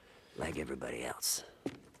 Like everybody else.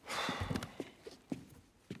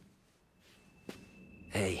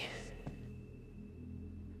 Hey.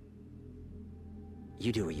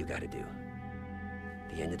 You do what you gotta do.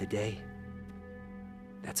 At the end of the day,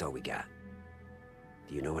 that's all we got.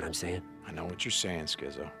 Do you know what I'm saying? I know what you're saying,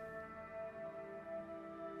 Skizzo.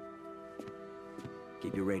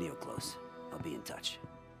 Keep your radio close. I'll be in touch.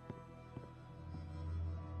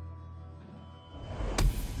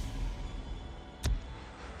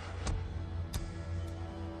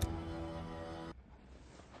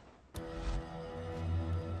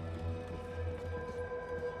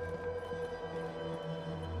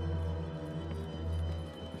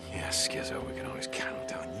 Yeah, Skizzo, we can always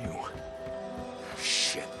count on you.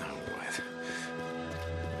 Shit, now what?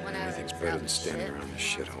 Anything's better than standing around this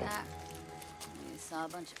shithole. We saw a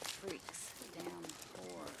bunch of freaks down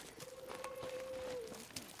poor.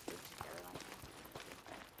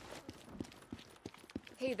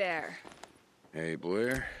 Hey there. Hey,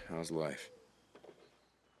 Blair. How's life?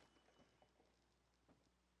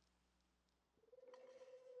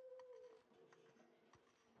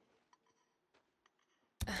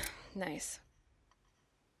 Nice.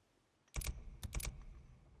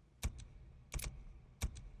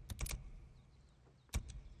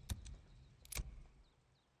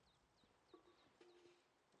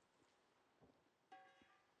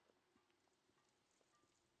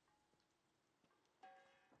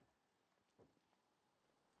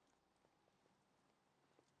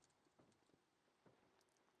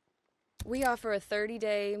 We offer a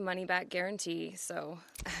 30-day money-back guarantee, so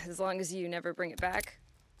as long as you never bring it back.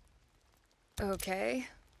 Okay.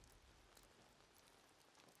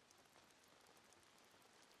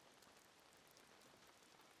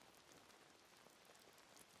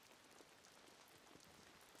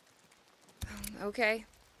 Okay.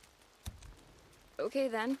 Okay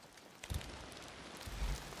then.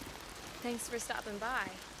 Thanks for stopping by.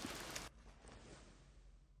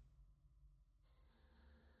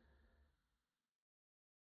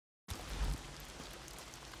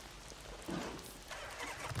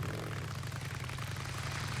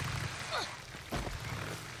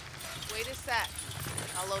 Wait a sec.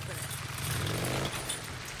 I'll open it.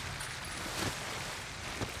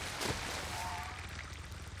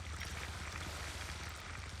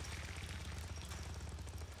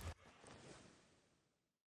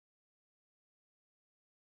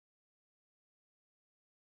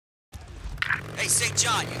 Hey, St.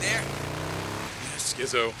 John, you there? Yeah,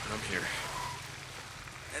 Skizzo, I'm here.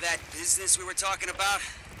 That business we were talking about?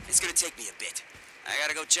 It's gonna take me a bit. I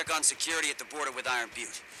gotta go check on security at the border with Iron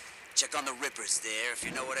Butte. Check on the rippers there, if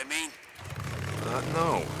you know what I mean.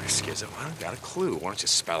 No, Skizzo, I don't got a clue. Why don't you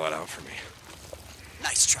spell it out for me?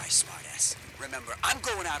 Nice try, smartass. Remember, I'm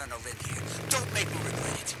going out on a limb here. Don't make me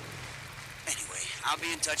regret it. Anyway, I'll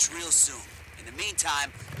be in touch real soon. In the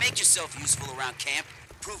meantime, make yourself useful around camp.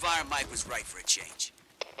 Prove Iron Mike was right for a change.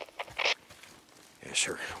 Yeah,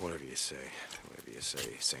 sure. Whatever you say. Whatever you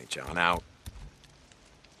say. St. John out.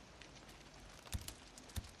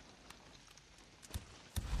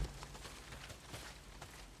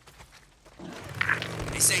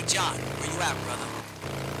 Hey, St. John, where you at, brother?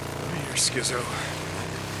 I'm here, Skizzo.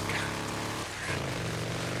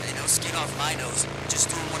 Hey, no skin off my nose.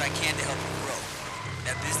 Just doing what I can to help you grow.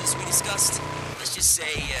 That business we discussed, let's just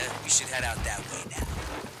say you should head out that way now.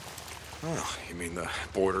 Oh, you mean the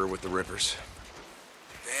border with the rivers?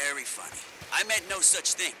 Very funny. I meant no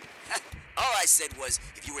such thing. All I said was,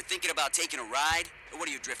 if you were thinking about taking a ride, or what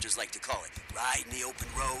do you drifters like to call it, ride in the open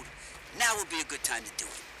road, now would be a good time to do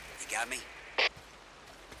it. You got me?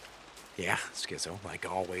 Yeah, Skizzo, like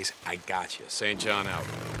always, I got you. St. John out.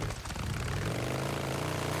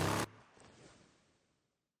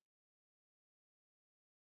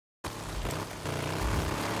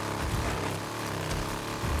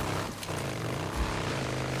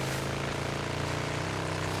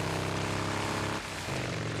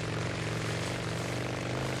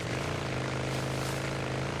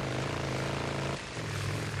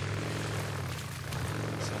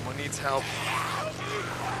 Someone needs help.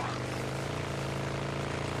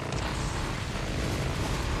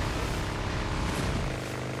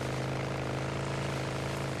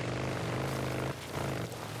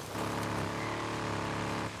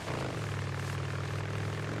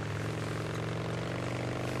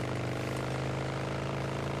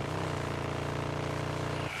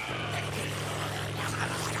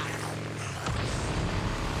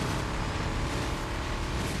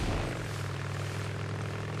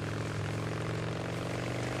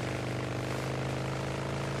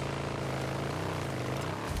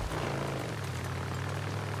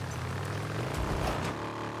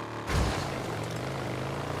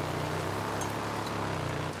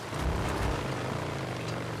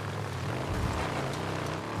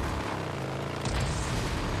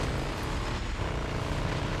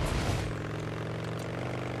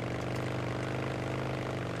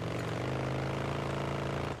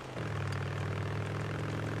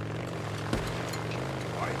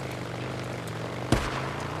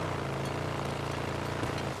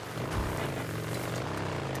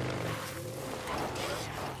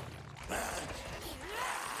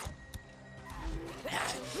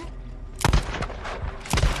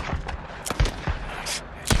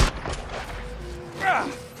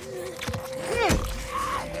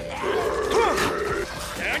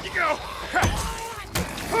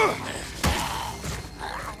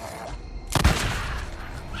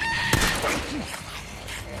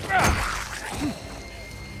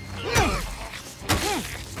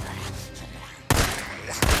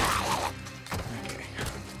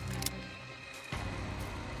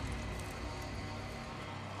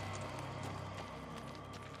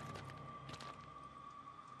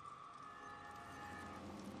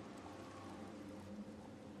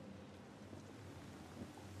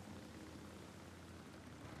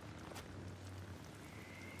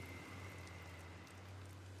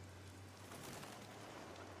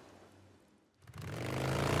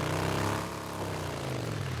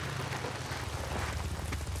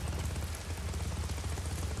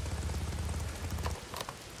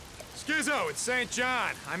 Skizzo, it's St. John.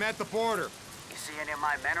 I'm at the border. You see any of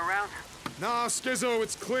my men around? No, Skizzo,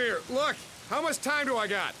 it's clear. Look, how much time do I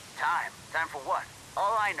got? Time? Time for what?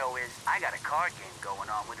 All I know is I got a card game going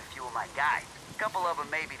on with a few of my guys. A couple of them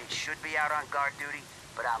maybe they should be out on guard duty,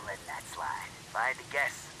 but I'm letting that slide. If I had to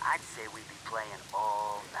guess, I'd say we'd be playing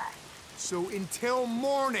all night. So until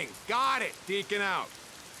morning. Got it. Deacon out.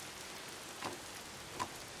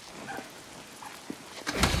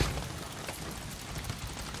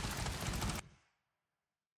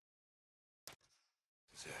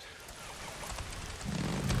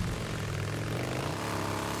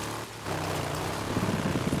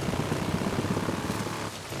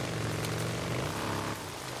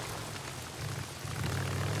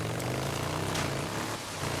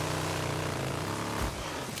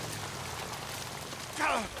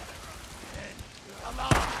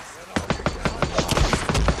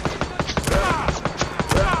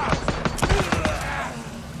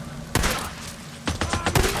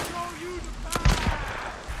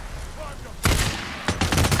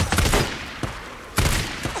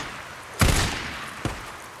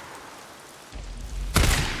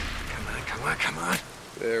 Come on.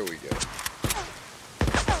 There we go.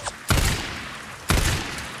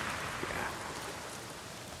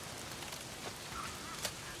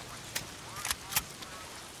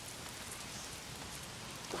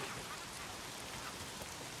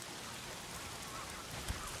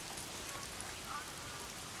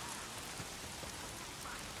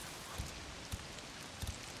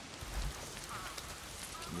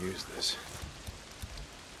 Can use this.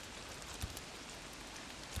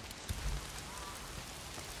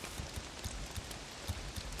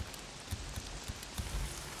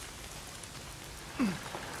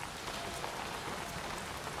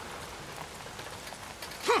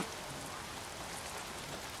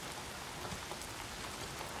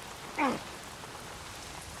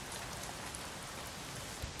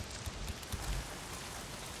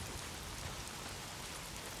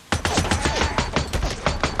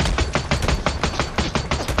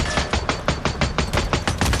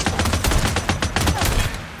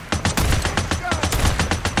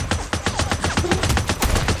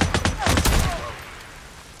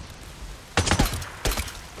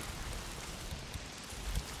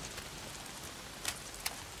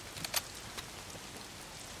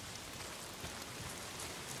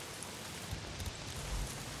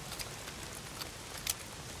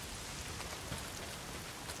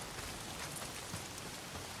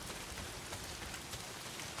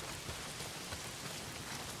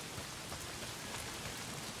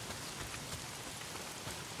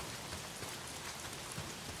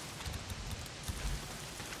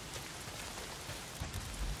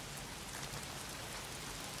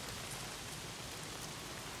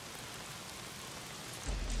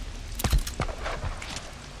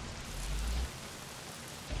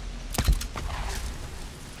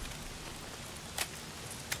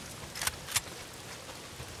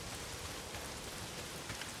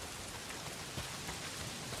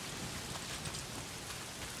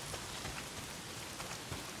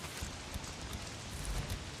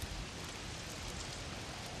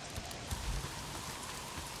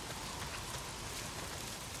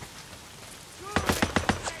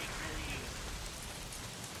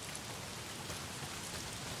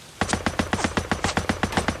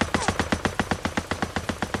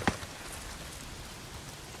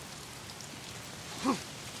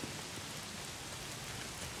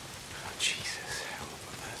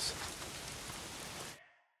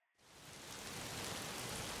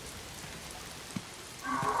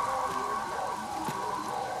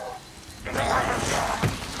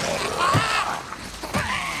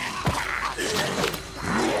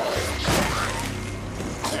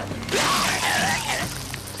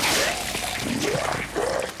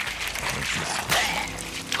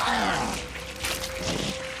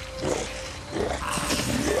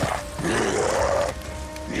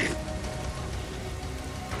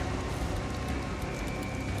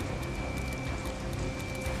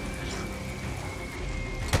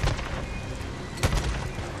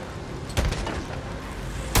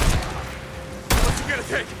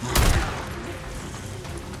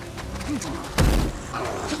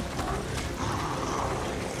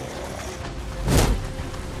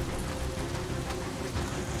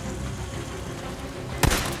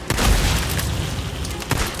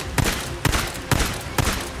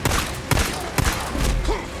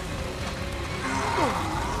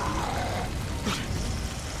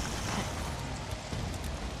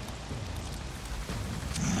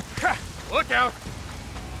 Look out!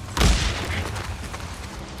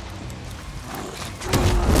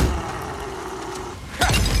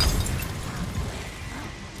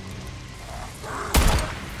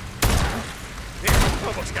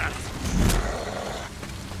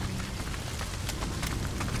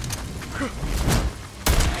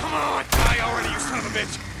 of a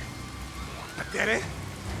bitch! Get it?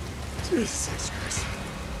 Jesus Christ.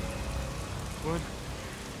 One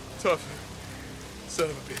tough son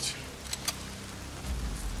of a bitch.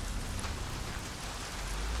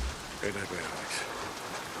 Antibiotics.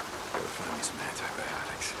 Gotta find me some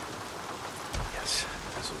antibiotics. Yes,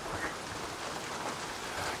 this'll work.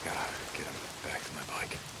 I gotta get him back to my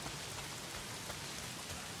bike.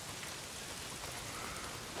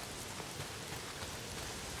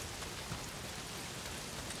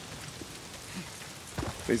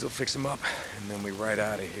 These will fix him up, and then we ride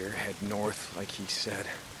out of here, head north, like he said.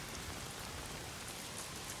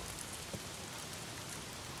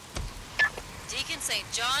 Deacon St.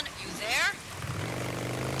 John, you there?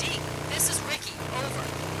 Deke, this is Ricky. Over.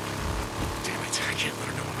 Damn it, I can't let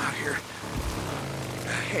her know I'm out here.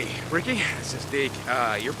 Hey, Ricky, this is Deke.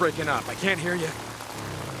 You're breaking up. I can't hear you.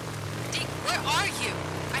 Deke, where are you?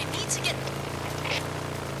 I need to get...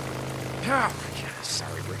 Oh,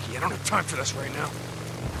 sorry, Ricky. I don't have time for this right now.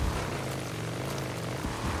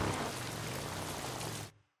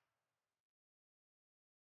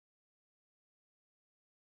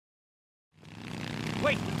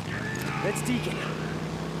 Wait! That's Deacon.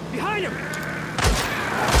 Behind him!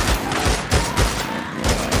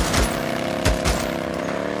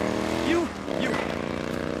 You!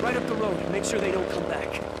 Right up the road. Make sure they don't come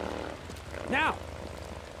back. Now!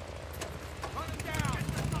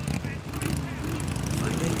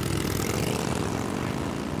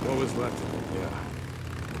 What was left of it? Yeah.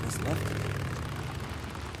 What was left?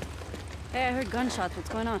 Hey, I heard gunshots. What's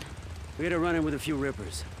going on? We had a run-in with a few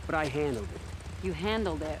rippers, but I handled it. You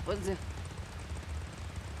handled it. Was it...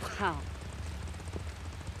 How?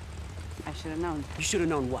 I should have known. You should have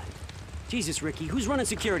known what? Jesus, Ricky, who's running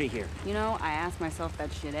security here? You know, I ask myself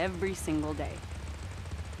that shit every single day.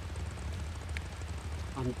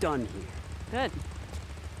 I'm done here. Good.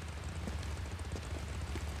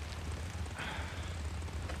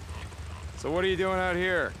 So what are you doing out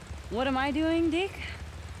here? What am I doing, Dick?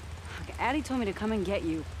 Addie told me to come and get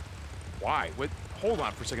you. Why? What? Hold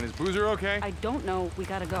on for a second. Is Boozer okay? I don't know. We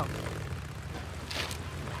gotta go.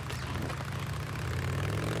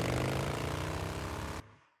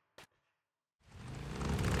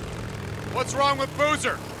 What's wrong with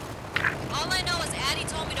Boozer? All I know is Addie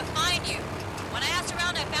told me to find you. When I asked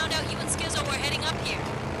around, I found out you and Skizzo were heading up here.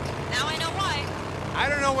 Now I know why. I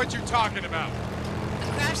don't know what you're talking about.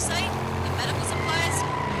 The crash site? The medical supplies?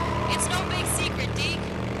 It's no big secret, Deke.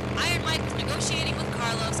 Iron Mike was negotiating with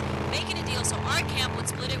Carlos, making a deal so our camp would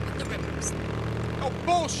split it with the Rippers. Oh,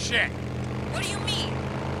 bullshit! What do you mean?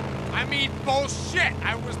 I mean bullshit!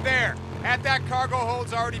 I was there. At that cargo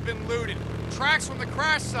hold's already been looted. Tracks from the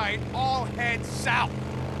crash site all head south.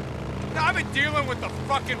 Now, I've been dealing with the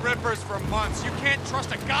fucking Rippers for months. You can't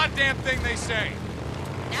trust a goddamn thing they say.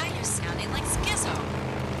 Now you're sounding like Skizzo.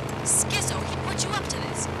 Skizzo, he put you up to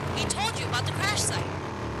this. He told you about the crash site.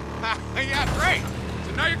 Yeah, great.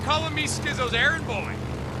 So now you're calling me Skizzo's errand boy.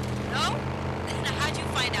 No? Then how'd you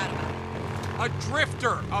find out about it? A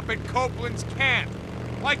drifter up at Copeland's camp.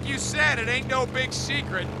 Like you said, it ain't no big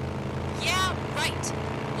secret. Yeah, right.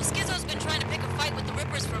 Well, Skizzo's been trying to pick a fight with the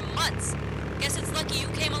Rippers for months. Guess it's lucky you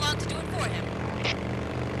came along to do it for him.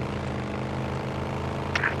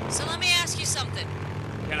 So let me ask you something.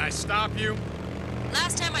 Can I stop you?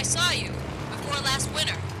 Last time I saw you, before last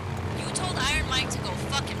winter, you told Iron Mike to go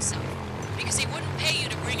fuck himself because he wouldn't pay you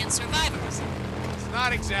to bring in survivors. It's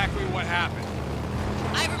not exactly what happened.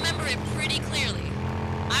 I remember it pretty clearly.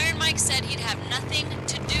 Iron Mike said he'd have nothing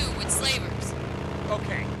to do with slavers.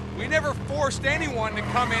 Okay, we never forced anyone to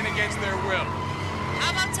come in against their will.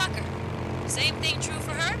 How about Tucker? Same thing true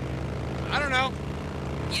for her? I don't know.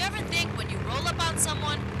 You ever think when you roll up on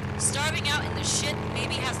someone, starving out in the shit,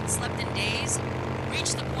 maybe hasn't slept in days,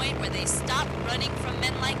 reach the point where they stop running from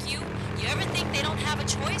men like you ever think they don't have a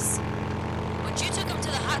choice? But you took them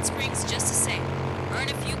to the hot springs just to say, earn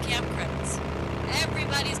a few camp credits.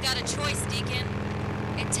 Everybody's got a choice, Deacon.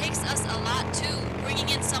 It takes us a lot, too, bringing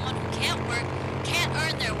in someone who can't work, can't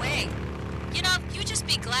earn their way. You know, you just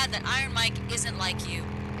be glad that Iron Mike isn't like you.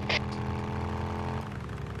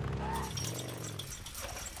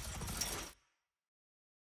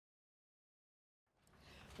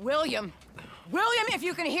 William! William, if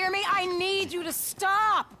you can hear me, I need you to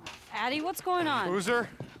stop! Addie, what's going on? Boozer?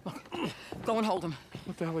 Go and hold him.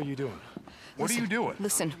 What the hell are you doing? What Listen, are you doing?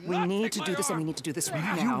 Listen, we need to do this, and we need to do this right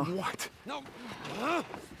now. You what? No.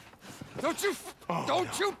 Don't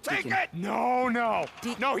you take it! No. No,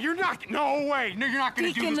 you're not. No way. No, you're not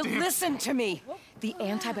going to do Deacon, this to him. listen to me. The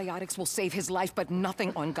antibiotics will save his life, but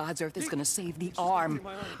nothing on God's earth is gonna save the arm.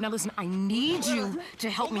 Now listen, I need you to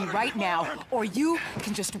help me right now, or you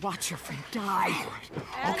can just watch your friend die.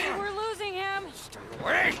 Eddie, we're losing him.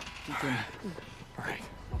 Wait! Deacon. All right.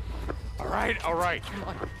 All right, all right. Come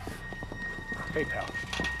on. Hey, pal.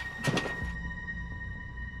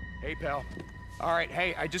 Hey, pal. All right,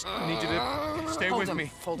 hey, I just need you to stay Hold with him.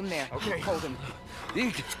 me. Hold him there. Okay. Hold him.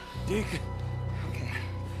 Deacon. Deacon. Okay.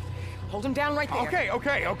 Hold him down right there. Okay,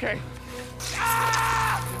 okay, okay.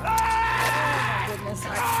 Oh, my goodness.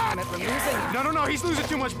 Damn it, we're losing. No, no, no, he's losing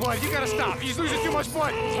too much blood. You gotta stop. He's losing too much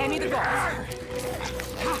blood. Hand me the gauze.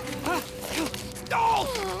 Oh!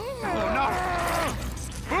 Oh, no.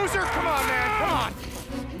 Boozer, come on, man, come on.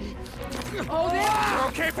 Hold him. You're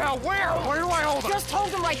okay, pal. Where do I hold him? Just hold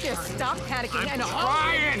him right there. Stop panicking and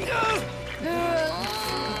Ryan!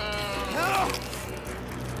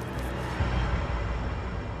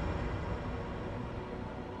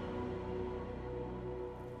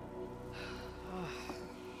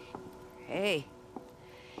 Hey,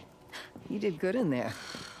 you did good in there.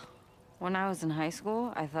 When I was in high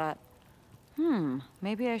school, I thought,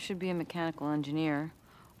 maybe I should be a mechanical engineer,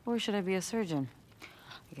 or should I be a surgeon?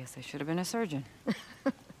 I guess I should have been a surgeon.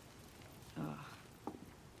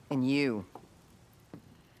 And you.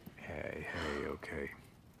 Hey, okay.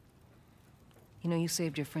 You know, you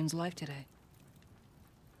saved your friend's life today.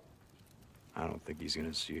 I don't think he's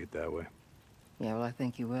gonna see it that way. Yeah, well, I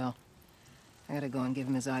think you will. I gotta go and give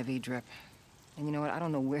him his IV drip. And you know what? I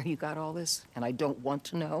don't know where you got all this, and I don't want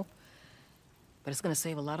to know. But it's gonna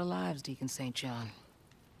save a lot of lives, Deacon St. John.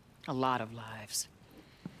 A lot of lives.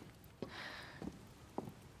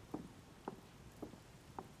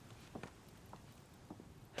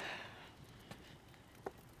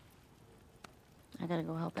 I gotta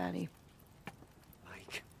go help Addie.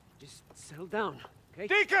 Mike, just settle down, okay?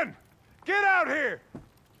 Deacon! Get out here!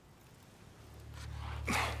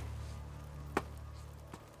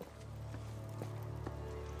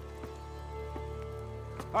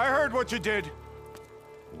 I heard what you did.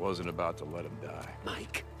 Wasn't about to let him die.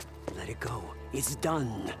 Mike, let it go. It's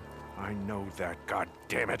done. I know that, god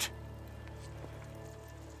damn it.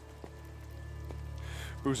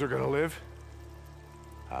 Boozer gonna live?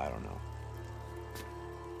 I don't know.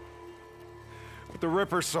 But the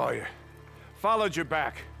Ripper saw you. Followed you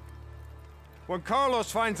back. When Carlos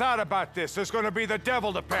finds out about this, there's gonna be the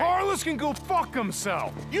devil to pay. Carlos can go fuck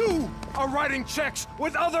himself. You are writing checks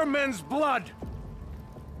with other men's blood.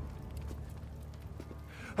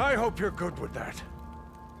 I hope you're good with that.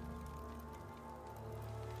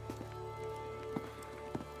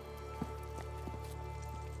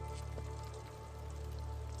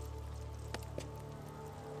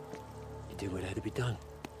 You did what had to be done.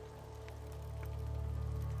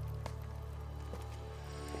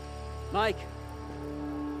 Mike,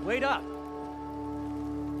 wait up.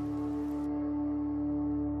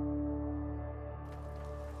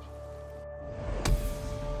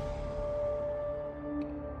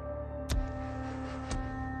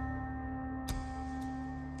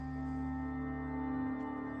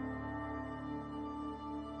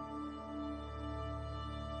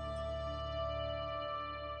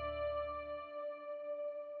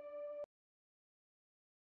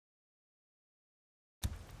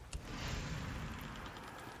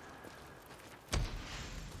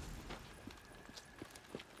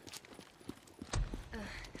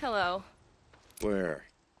 Hello. Where?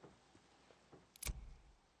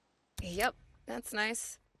 Yep, that's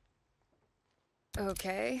nice.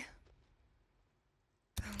 Okay.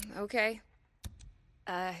 Okay.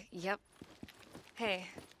 Yep. Hey,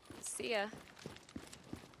 see ya.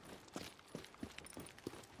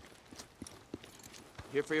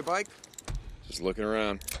 Here for your bike? Just looking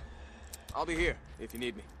around. I'll be here if you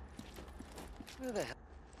need me. Who the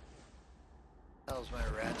hell's my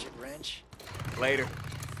ratchet wrench? Later.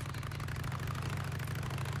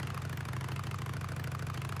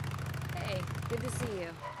 Hey, good to see you.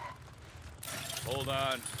 Hold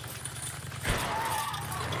on.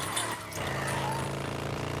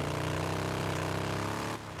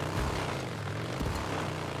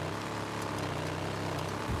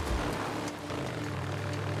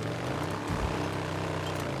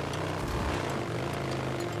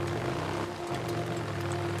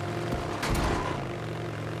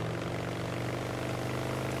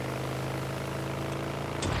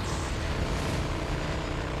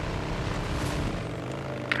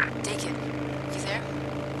 Deacon, you there?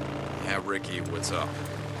 Yeah, Ricky, what's up?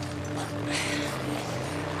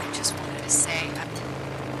 I just wanted to say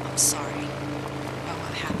I'm sorry about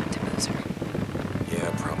what happened to Boozer.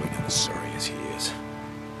 Yeah, probably not as sorry as he is.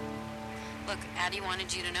 Look, Addie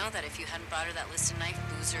wanted you to know that if you hadn't brought her that listed knife,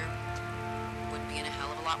 Boozer would be in a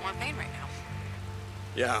hell of a lot more pain right now.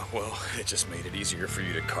 Yeah, well, it just made it easier for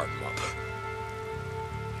you to carve him up.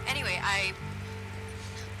 Anyway,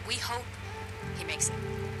 we hope he makes it.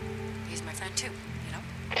 He's my friend too, you know?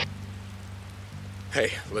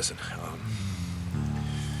 Hey, listen,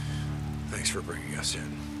 thanks for bringing us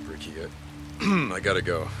in, Ricky. I gotta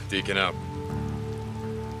go. Deacon out.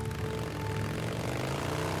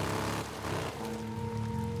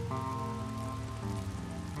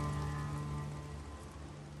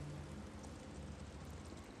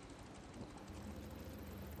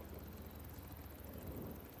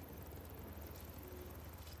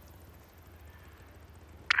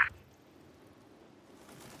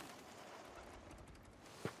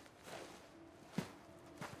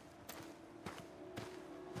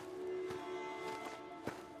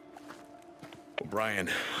 Brian,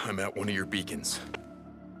 I'm at one of your beacons.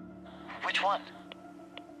 Which one?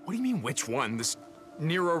 What do you mean, which one? This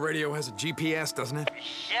Nero radio has a GPS, doesn't it?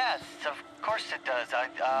 Yes, of course it does.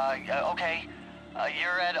 Okay.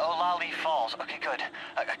 You're at Olali Falls. Okay, good.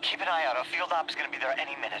 Keep an eye out. A field op is gonna be there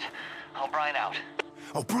any minute. O'Brien out.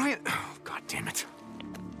 O'Brien? Oh, God damn it.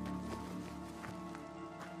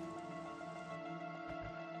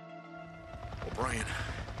 O'Brien,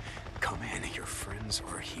 come in. Your friends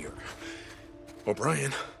are here.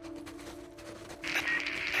 O'Brien.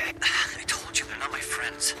 I told you they're not my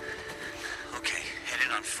friends. Okay, head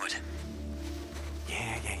in on foot.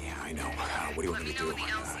 Yeah, I know. What do you want me to do?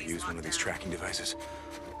 Use one of these tracking devices?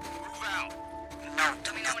 Move out. No,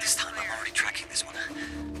 not this time. I'm already tracking this one.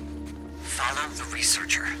 Follow the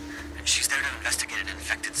researcher. And she's there to investigate an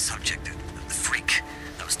infected subject, the freak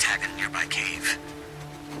that was tagged in a nearby cave.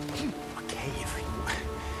 A cave?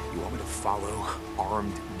 You want me to follow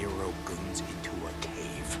armed Nero goons into a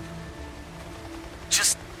cave?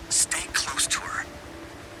 Just stay close to her.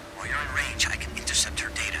 While you're in range, I can intercept her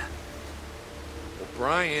data.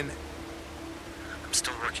 O'Brien. I'm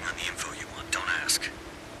still working on the info you want, don't ask.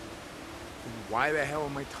 Why the hell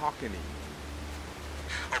am I talking to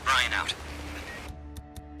you? O'Brien out.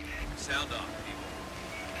 Sound off, people.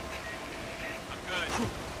 I'm good.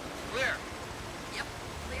 Clear. Yep,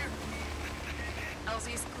 clear.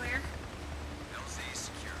 LZ's clear. LZ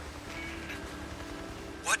secure.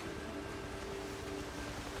 What?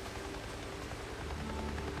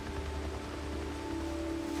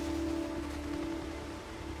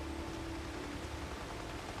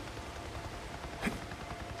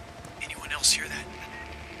 Anyone else hear that?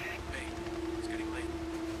 Hey, it's getting late.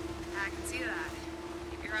 I can see that.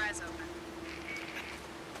 Keep your eyes open.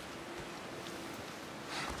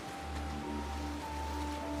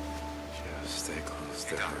 Just stay close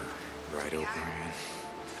to her. Right, O'Brien?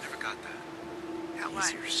 I never got that. Yeah, what?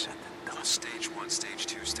 Easier said than done. Stage 1, Stage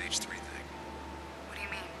 2, Stage 3 thing. What do you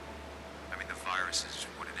mean? I mean, the virus is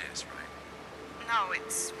what it is, right? No,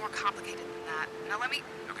 it's more complicated than that. Now let me...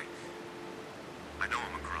 Okay. I know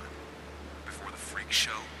I'm a grunt. Before the freak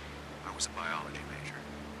show, I was a biology major.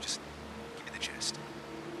 Just give me the gist.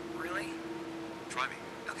 Really? Try me.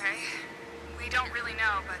 Okay. We don't really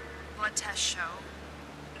know, but blood tests show.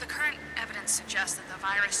 The current evidence suggests that the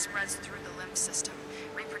virus spreads through the lymph system,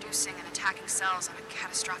 reproducing and attacking cells on a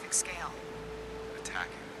catastrophic scale.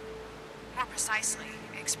 Attacking? More precisely,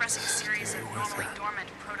 expressing a series of normally dormant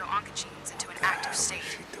proto-oncogenes into an active state.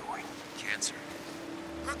 Cancer.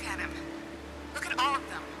 Look at him. Look at all of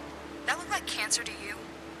them. That look like cancer to you?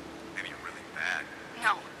 Maybe really bad.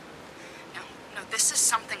 No. No, this is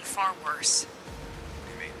something far worse. What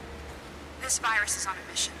do you mean? This virus is on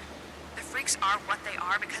a mission. The freaks are what they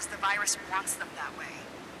are because the virus wants them that way.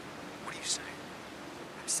 What are you saying?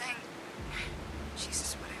 I'm saying...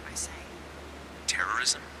 Jesus, what am I saying?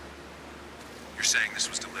 Terrorism? You're saying this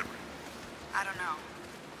was deliberate? I don't know.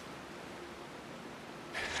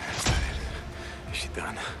 Is that it? Is she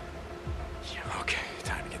done? Yeah, okay.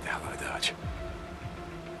 Time to get the hell out of Dodge.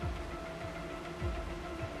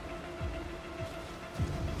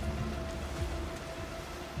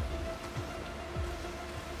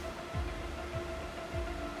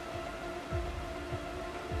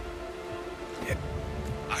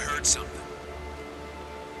 I heard something.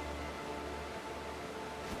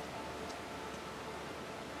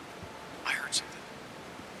 I heard something.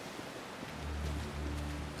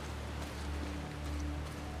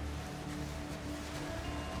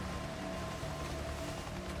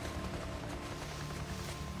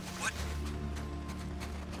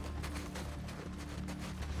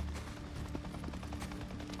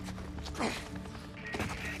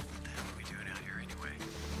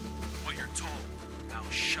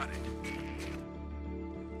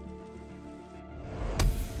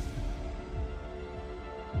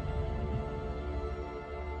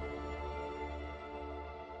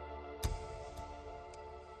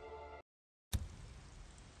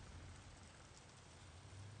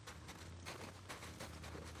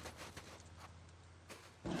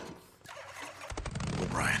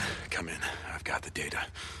 got the data.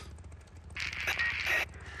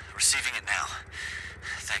 Receiving it now.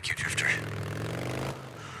 Thank you, Drifter.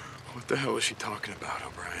 What the hell is she talking about,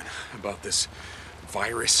 O'Brien? About this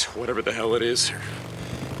virus, whatever the hell it is, or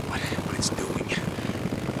what it's doing?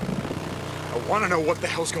 I want to know what the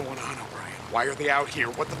hell's going on, O'Brien. Why are they out here?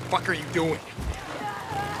 What the fuck are you doing?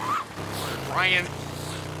 O'Brien.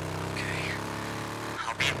 Okay.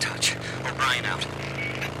 I'll be in touch. O'Brien out.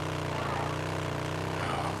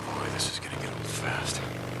 Oh boy, this is gonna get old fast.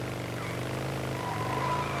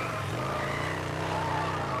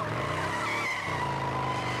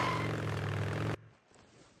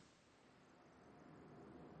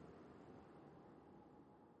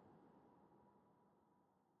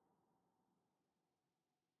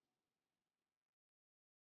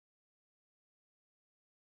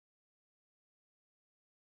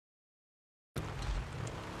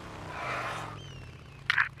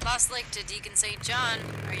 Lost Lake to Deacon St. John.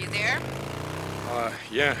 Are you there?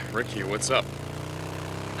 Yeah, Ricky, what's up?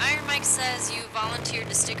 Iron Mike says you volunteered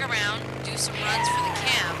to stick around, do some runs for the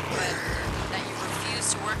camp, but that you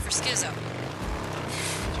refused to work for Schizo.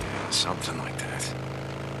 Yeah, something like that.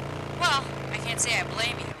 Well, I can't say I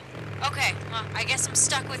blame you. Okay, well, I guess I'm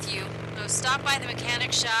stuck with you. So stop by the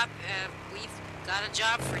mechanic shop. We've got a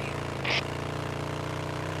job for you.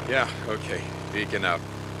 Yeah, okay. Deacon out.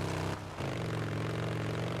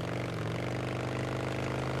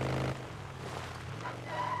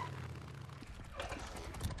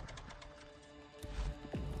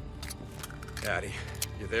 Daddy,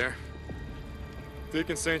 you there?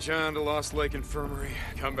 Deacon St. John to Lost Lake Infirmary.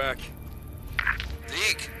 Come back.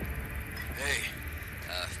 Deke! Hey,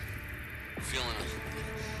 feeling a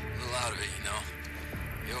little out of it, you know.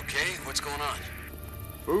 You okay? What's going on?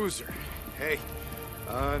 Boozer. Hey.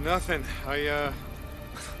 Nothing. I'm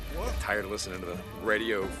tired of listening to the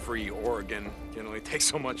Radio Free Oregon. Can only take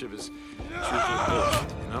so much of his truthful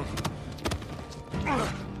bullshit, you know?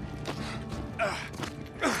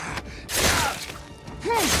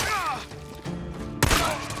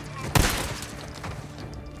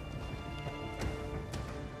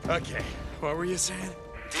 Okay, what were you saying?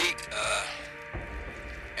 Deke,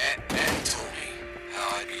 Annie told me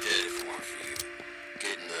how I'd be dead if it weren't for you.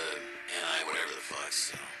 Getting the whatever the fuck,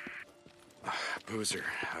 so. Boozer,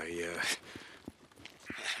 It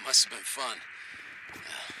must have been fun.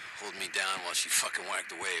 Holding me down while she fucking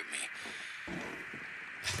whacked away at me.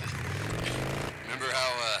 Remember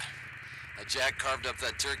how, Jack carved up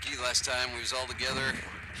that turkey last time we was all together?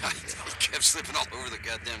 He kept slipping all over the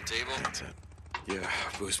goddamn table. That's it. Yeah,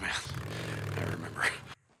 Booze man. I remember.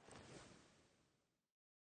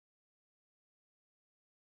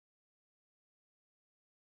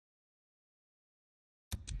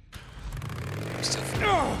 I'm still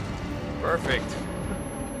Perfect.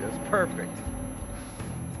 Just perfect.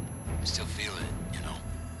 I still feel it, you know.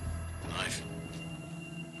 The knife.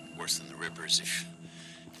 Worse than the Rippers.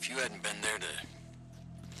 If you hadn't been there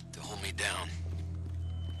to hold me down,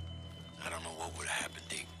 I don't know what would have happened,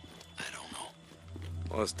 Deke. I don't know.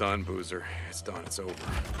 Well, it's done, Boozer. It's done. It's over.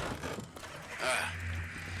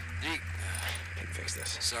 Deke. Can fix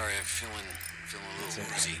this. Sorry, I'm feeling a little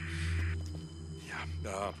woozy.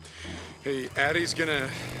 Yeah. Hey, Addie's gonna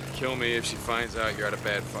kill me if she finds out you're out of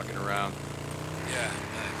bed fucking around. Yeah,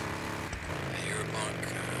 I hear a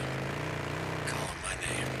bunk calling my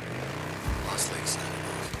name. Lost Lake signing off.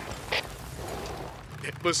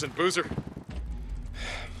 Hey, listen, Boozer.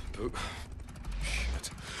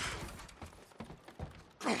 Shit.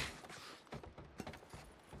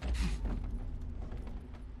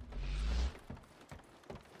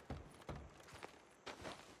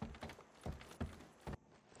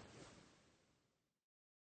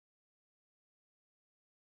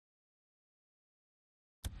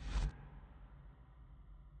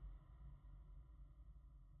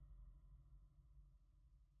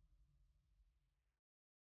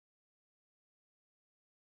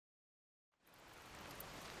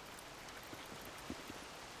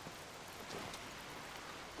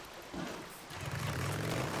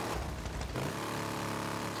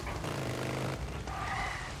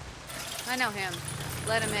 I know him.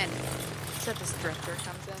 Let him in. Except this drifter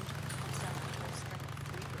comes in.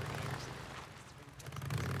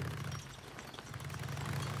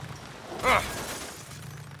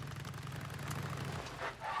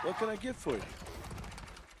 What can I get for you?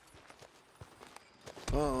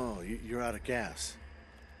 Oh, you're out of gas.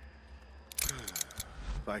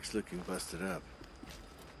 Bike's looking busted up.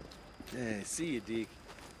 Hey, see you, Deke.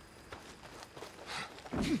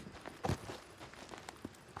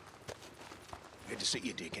 Good to see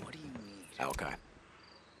you, Deacon. What do you need? Alki.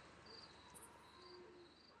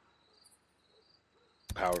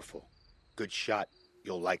 Powerful. good shot,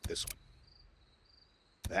 you'll like this one.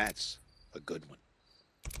 That's a good one.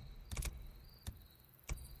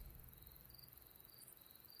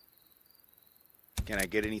 Can I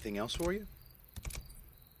get anything else for you?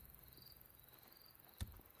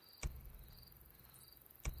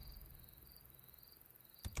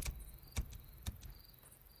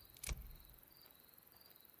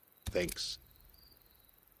 Thanks.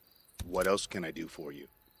 What else can I do for you?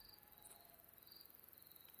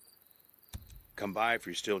 Come by if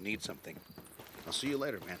you still need something. I'll see you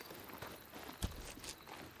later, man.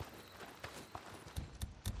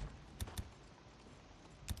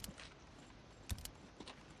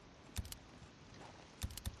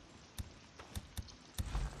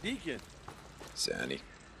 Deacon. Sandy.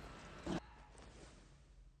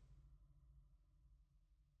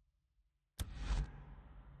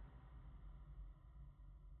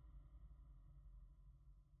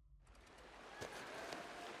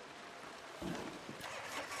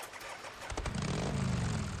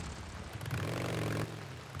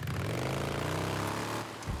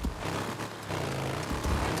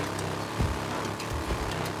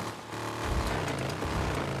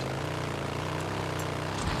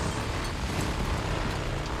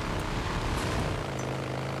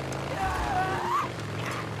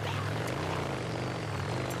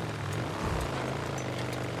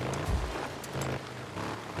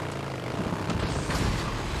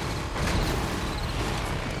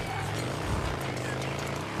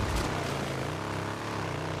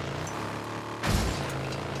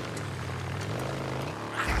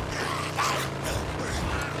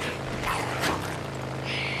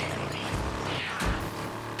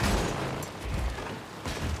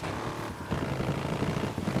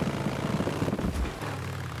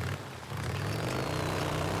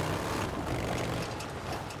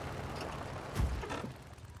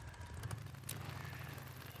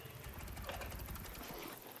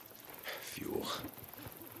 Fuel.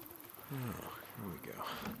 Oh, here we go.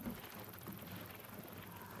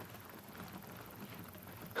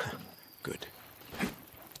 Good.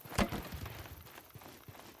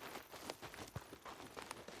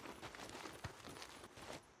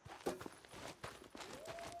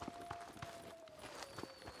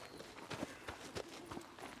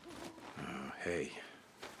 Hey,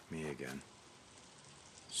 me again.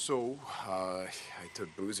 So, I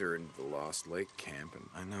took Boozer into the Lost Lake camp, and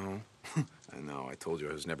I know, I told you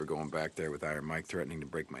I was never going back there with Iron Mike threatening to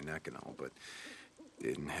break my neck and all, but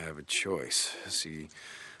didn't have a choice. See,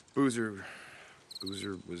 Boozer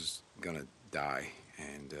was gonna die,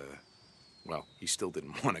 and, well, he still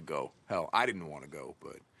didn't want to go. Hell, I didn't want to go,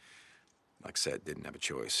 but like I said, didn't have a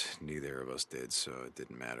choice. Neither of us did, so it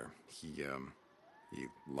didn't matter. He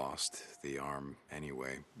lost the arm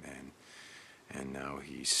anyway, and now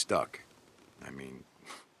he's stuck. I mean,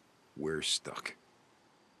 we're stuck.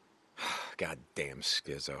 Goddamn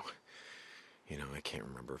schizo. You know, I can't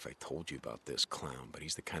remember if I told you about this clown, but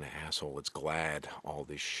he's the kind of asshole that's glad all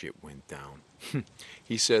this shit went down.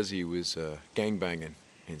 He says he was gangbanging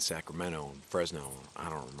in Sacramento and Fresno. I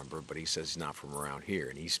don't remember, but he says he's not from around here,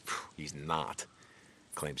 and he's not.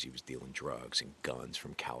 Claims he was dealing drugs and guns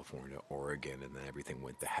from California to Oregon, and then everything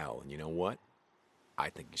went to hell. And you know what? I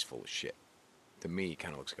think he's full of shit. To me, he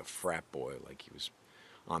kind of looks like a frat boy, like he was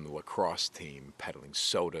on the lacrosse team peddling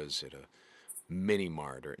sodas at a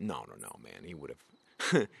mini-mart. Or no, man. He would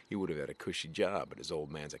have he would have had a cushy job at his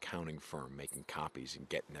old man's accounting firm, making copies and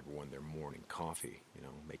getting everyone their morning coffee. You know,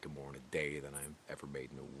 making more in a day than I've ever made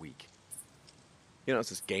in a week. You know, it's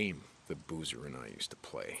this game that Boozer and I used to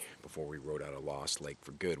play before we rode out of Lost Lake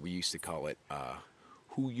for good. We used to call it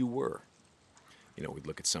Who You Were. You know, we'd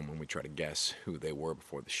look at someone, we'd try to guess who they were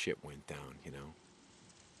before the shit went down, you know.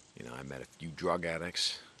 You know, I met a few drug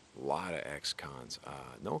addicts, a lot of ex-cons,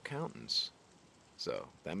 no accountants. So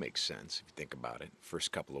that makes sense if you think about it.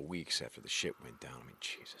 First couple of weeks after the shit went down, I mean,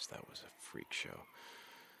 Jesus, that was a freak show.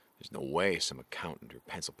 There's no way some accountant or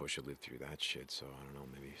pencil pusher lived through that shit, so I don't know,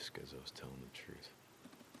 maybe Schizo's telling the truth.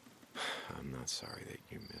 I'm not sorry that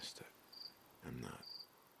you missed it. I'm not.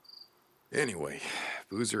 Anyway,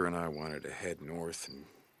 Boozer and I wanted to head north and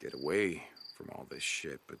get away from all this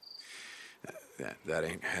shit, but that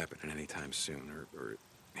ain't happening anytime soon, or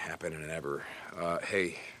happening ever.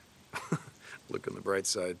 Hey, look on the bright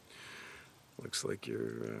side. Looks like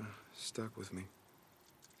you're stuck with me.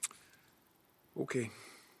 Okay,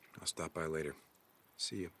 I'll stop by later.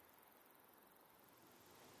 See you.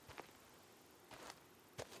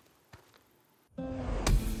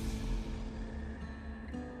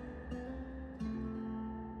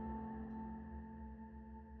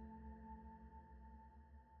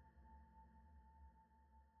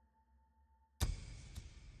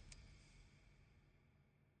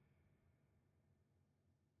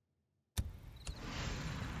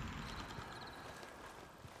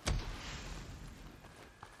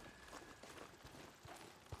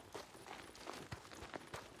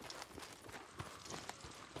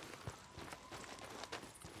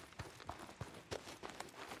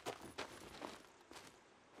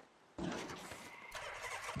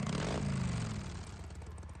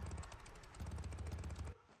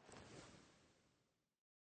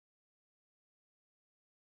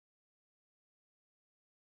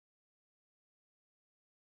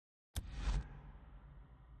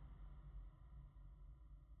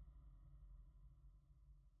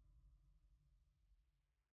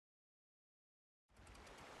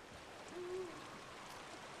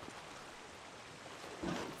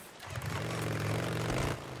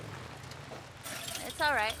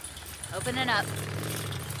 All right. Opening up.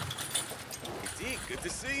 Deke, good to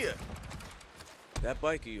see you. That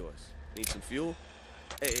bike of yours, need some fuel?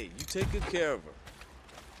 Hey, you take good care of her.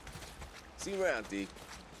 See you around, Deke.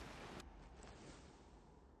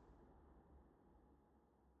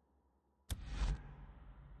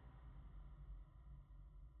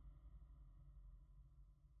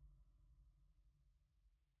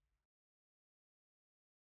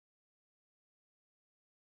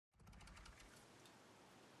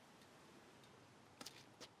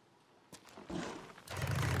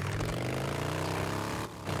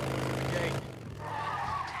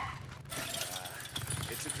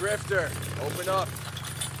 It's a drifter. Open up.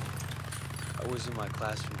 I was in my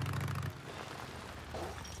classroom.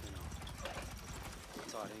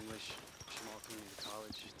 Taught English. Small community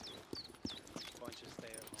college. Bunches there.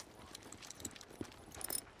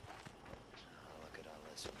 Oh, look at all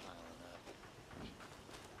this piling up.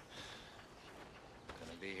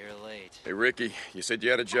 Gonna be here late. Hey, Ricky, you said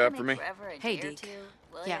you had a job for me? Hey, Deke.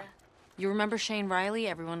 Yeah. You remember Shane Riley?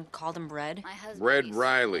 Everyone called him Red. Red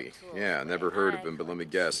Riley. Yeah, never heard of him, but let me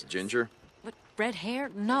guess. Ginger? What, red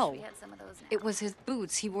hair? No. It was his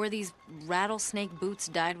boots. He wore these rattlesnake boots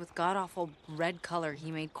dyed with god-awful red color.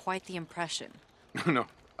 He made quite the impression. No,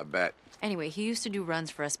 I bet. Anyway, he used to do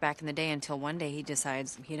runs for us back in the day until one day he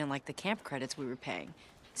decides he didn't like the camp credits we were paying.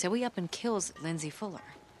 So he up and kills Lindsay Fuller.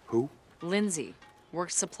 Who? Lindsay.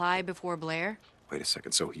 Worked supply before Blair. Wait a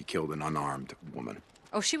second, so he killed an unarmed woman.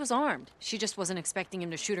 Oh, she was armed. She just wasn't expecting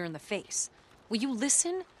him to shoot her in the face. Will you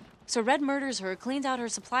listen? So Red murders her, cleans out her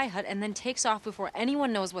supply hut, and then takes off before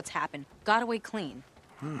anyone knows what's happened. Got away clean.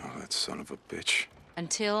 Oh, that son of a bitch.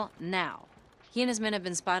 Until now. He and his men have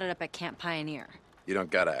been spotted up at Camp Pioneer. You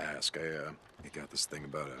don't gotta ask. I got this thing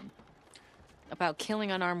About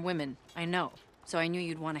killing unarmed women. I know. So I knew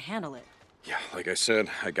you'd want to handle it. Yeah, like I said,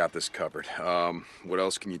 I got this covered. What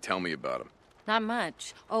else can you tell me about him? Not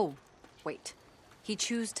much. Oh, wait. He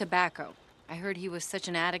chews tobacco. I heard he was such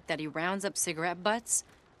an addict that he rounds up cigarette butts,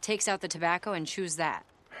 takes out the tobacco, and chews that.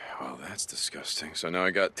 Well, that's disgusting. So now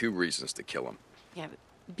I got 2 reasons to kill him. Yeah,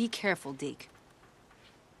 but be careful, Deke.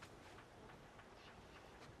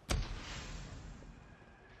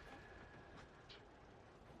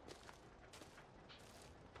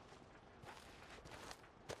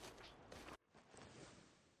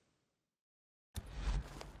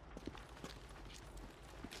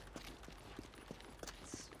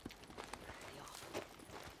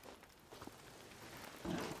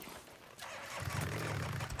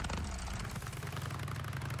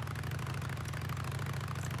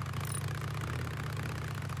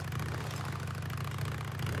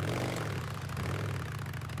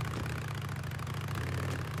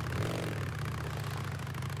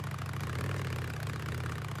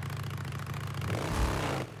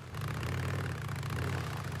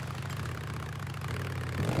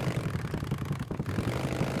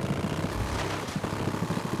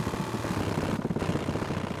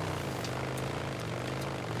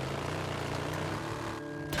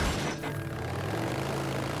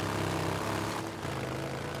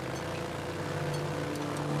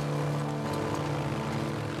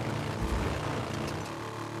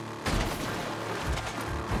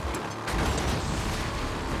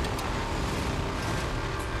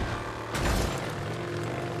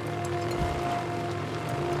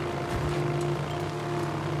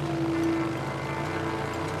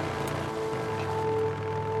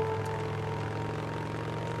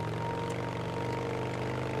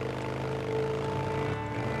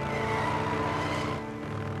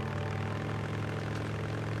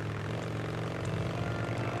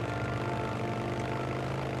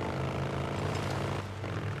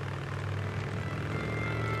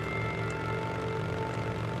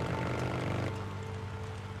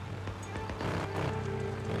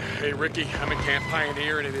 Hey, Ricky, I'm at Camp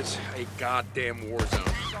Pioneer, and it is a goddamn war zone.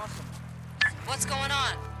 What's going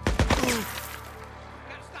on?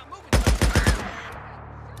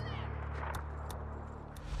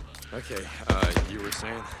 Okay, you were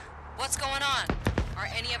saying? What's going on? Are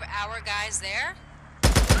any of our guys there?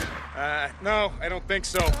 No, I don't think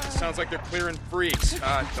so. Sounds like they're clearing freaks.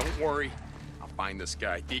 Don't worry. I'll find this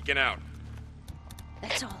guy. Deacon out.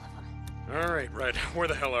 That's all of them. All right, Red. Where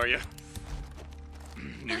the hell are you?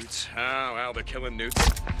 Newts. Oh, well, they're killing newts.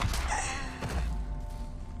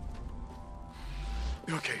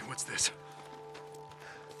 Okay, what's this?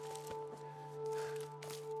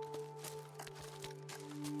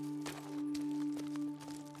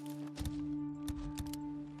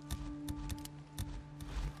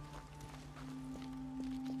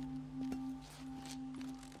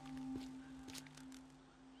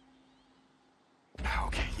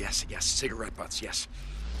 Yes, cigarette butts, yes.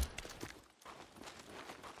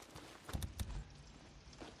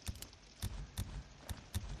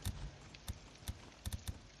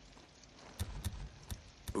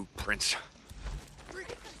 Boot prints.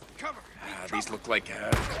 Cover. These look like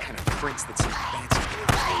kind of prints that some fancy would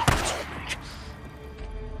make.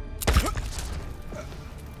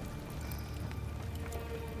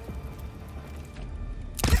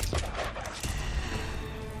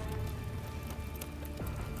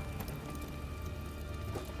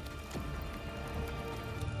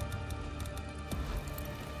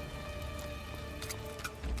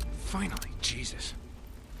 Finally, Jesus.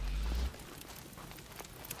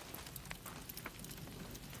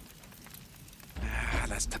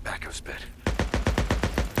 That's tobacco spit.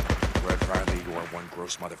 Red Riley, you are one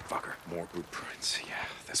gross motherfucker. More boot prints. Yeah,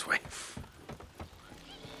 this way.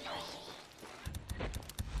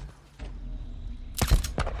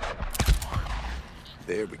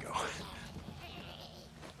 There we go.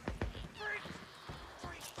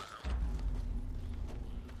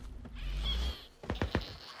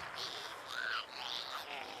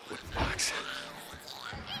 Wooden box.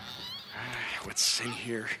 What's in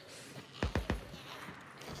here?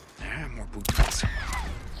 More boot prints.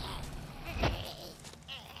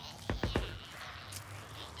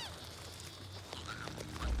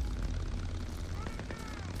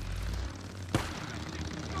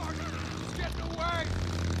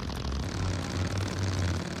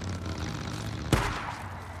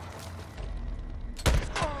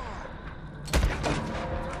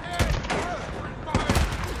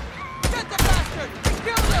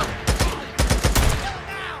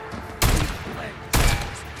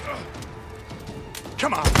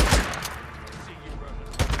 Come on!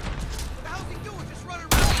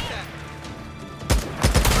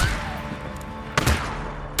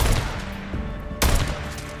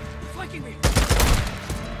 Flanking me!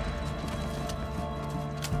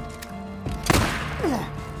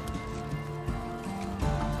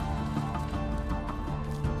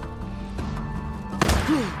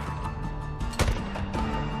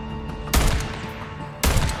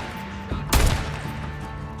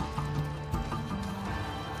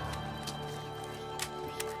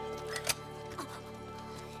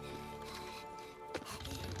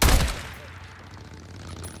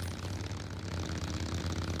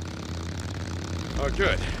 Oh,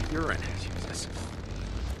 good. You're in. Jesus.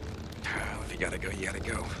 Well, if you gotta go, you gotta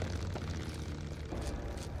go.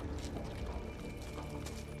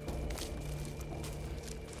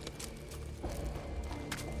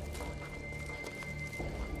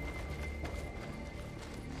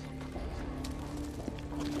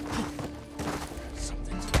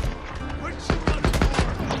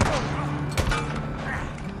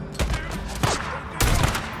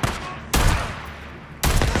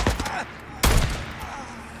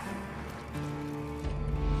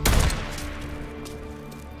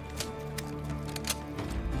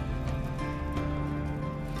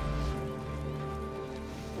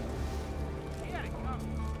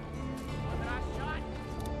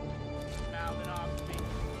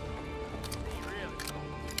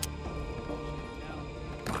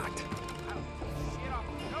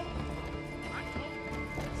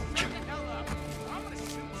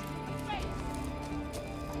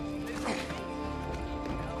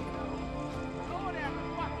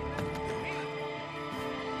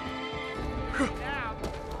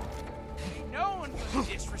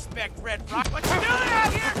 Disrespect Red Rock. What you doing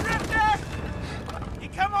out here, Drifter? You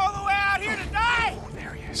come all the way out here to die? Oh,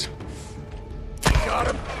 there he is. They got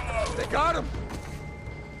him. They got him.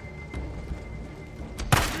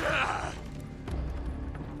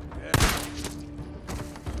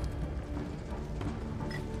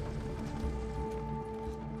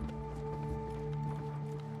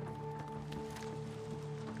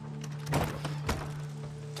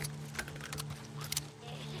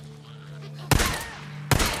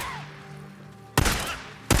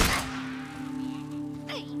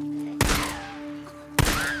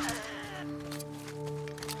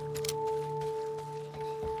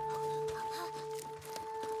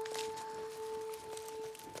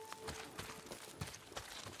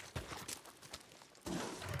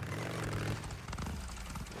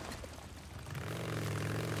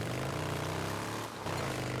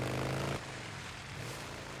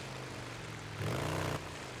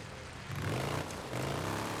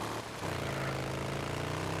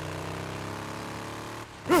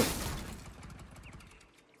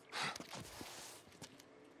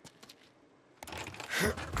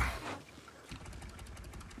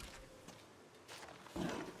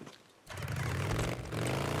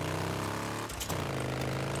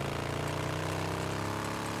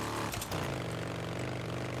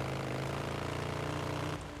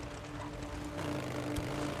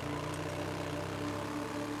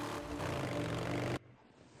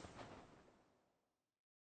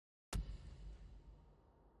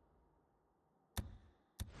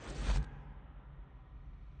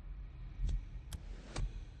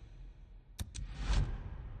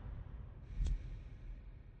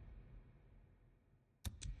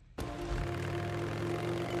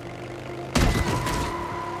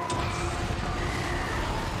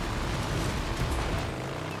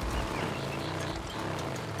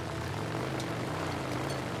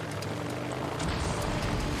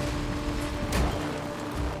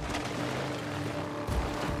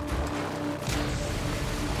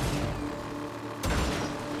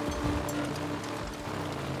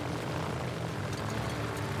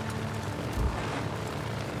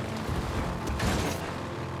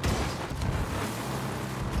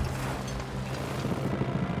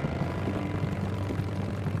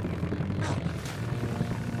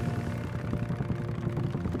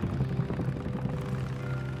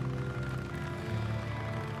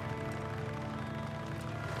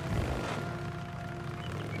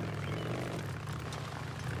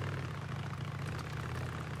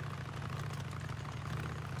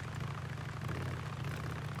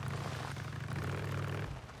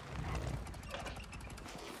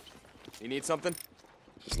 You need something?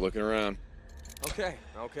 Just looking around. Okay.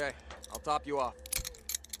 I'll top you off.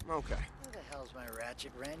 Okay. Where the hell's my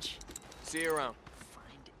ratchet wrench? See you around.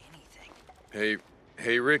 Find anything.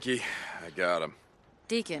 Hey, Ricky. I got him.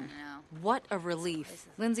 Deacon, what a relief.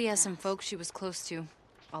 Lindsay has some folks she was close to.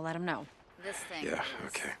 I'll let him know. This thing. Yeah,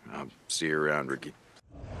 okay. I'll see you around, Ricky.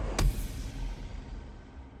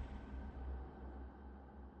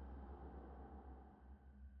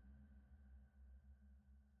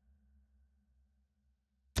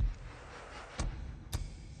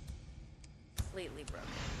 Completely broken.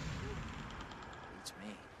 Beats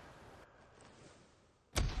me.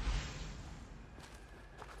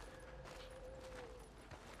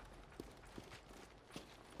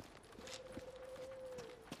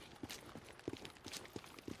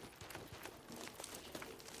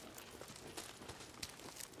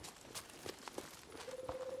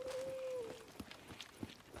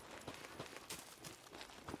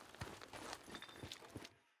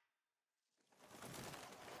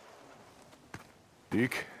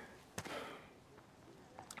 Deke?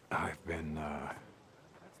 I've been,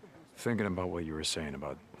 thinking about what you were saying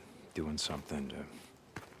about doing something to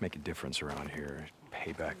make a difference around here,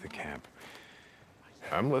 pay back the camp.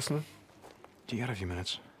 I'm listening. Do you got a few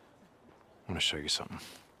minutes? I want to show you something.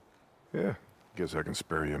 Yeah, guess I can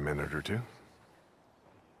spare you a minute or two.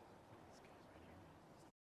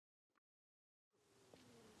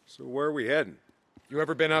 So where are we heading? You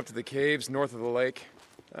ever been up to the caves north of the lake?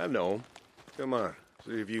 I know 'em. Come on,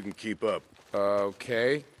 see if you can keep up.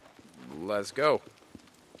 Okay, let's go.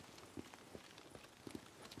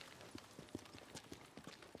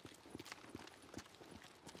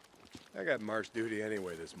 I got march duty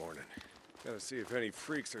anyway this morning. Gotta see if any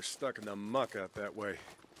freaks are stuck in the muck out that way.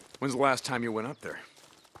 When's the last time you went up there?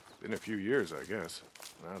 Been a few years, I guess.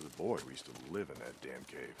 When I was a boy, we used to live in that damn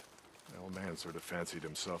cave. The old man sort of fancied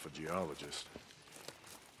himself a geologist.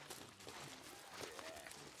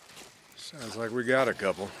 Sounds like we got a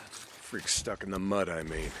couple. Freaks stuck in the mud, I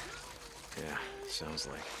mean. Yeah, sounds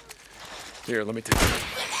like. Here, let me take it.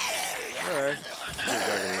 All right. See if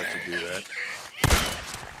I can let you do that.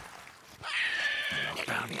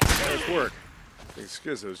 Nice work. I think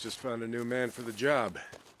Schizo's just found a new man for the job.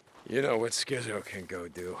 You know what Schizo can go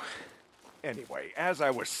do. Anyway, as I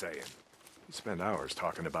was saying, we spent hours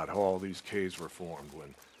talking about how all these caves were formed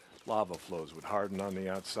when lava flows would harden on the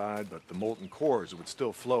outside, but the molten cores would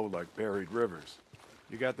still flow like buried rivers.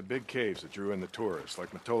 You got the big caves that drew in the tourists,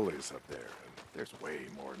 like Metolius up there, and there's way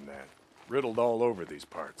more than that. Riddled all over these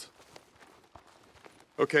parts.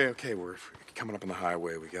 Okay, we're coming up on the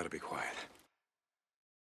highway. We gotta be quiet.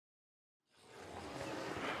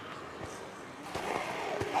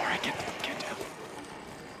 All right, get down.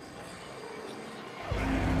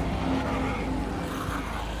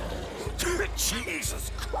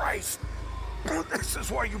 Jesus Christ! This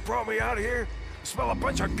is why you brought me out here? Smell a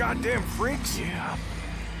bunch of goddamn freaks? Yeah.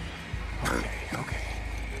 Okay.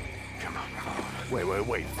 Come on.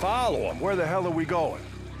 Wait. Follow them. Where the hell are we going?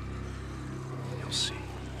 You'll see.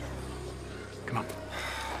 Come on.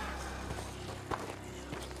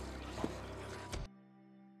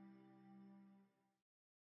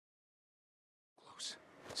 Close.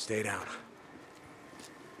 Stay down.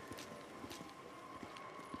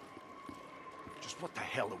 Just what the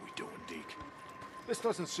hell are we doing, Deke? This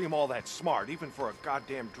doesn't seem all that smart, even for a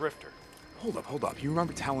goddamn drifter. Hold up. You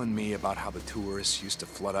remember telling me about how the tourists used to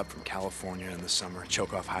flood up from California in the summer,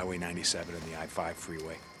 choke off Highway 97 and the I-5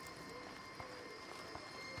 freeway?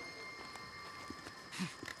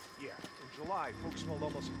 Yeah, in July, folks smelled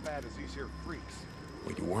almost as bad as these here freaks.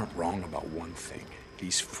 Well, you weren't wrong about one thing.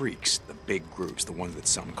 These freaks, the big groups, the ones that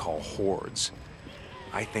some call hordes,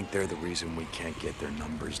 I think they're the reason we can't get their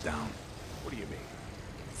numbers down. What do you mean?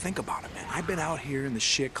 Think about it, man. I've been out here in the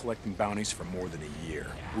shit collecting bounties for more than a year.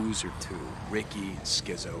 Boozer, too. Ricky,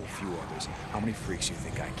 Schizo, a few others. How many freaks you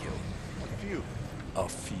think I killed? A few. A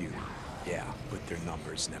few. Yeah, but their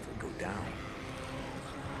numbers never go down.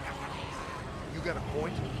 You got a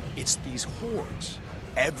point? It's these hordes.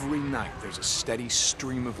 Every night, there's a steady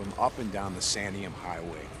stream of them up and down the Santiam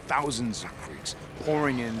Highway. Thousands of freaks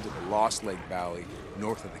pouring into the Lost Lake Valley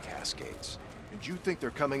north of the Cascades. And you think they're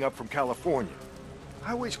coming up from California?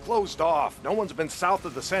 Highway's closed off. No one's been south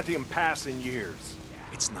of the Santiam Pass in years.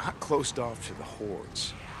 It's not closed off to the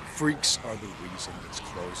hordes. Freaks are the reason it's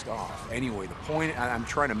closed off. Anyway, the point I'm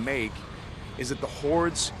trying to make is that the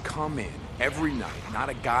hordes come in every night. Not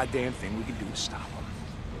a goddamn thing we can do to stop them.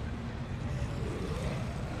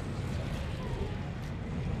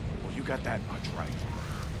 Well, you got that much right.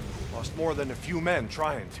 Lost more than a few men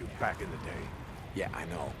trying to back in the day. Yeah, I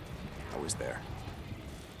know. I was there.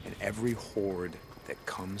 And every horde that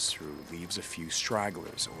comes through leaves a few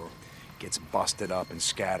stragglers or gets busted up and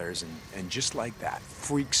scatters, and just like that,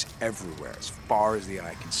 freaks everywhere as far as the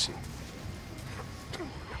eye can see.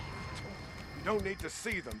 You don't need to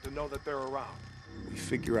see them to know that they're around. We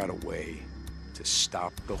figure out a way to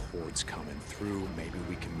stop the hordes coming through. Maybe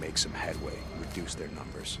we can make some headway, reduce their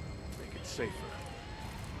numbers. Make it safer.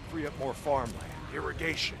 Free up more farmland,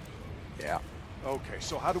 irrigation. Yeah. Okay,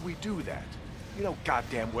 so how do we do that? You know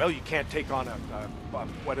goddamn well you can't take on a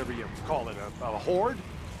whatever you call it, a horde?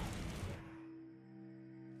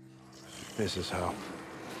 This is how.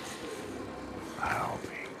 I'll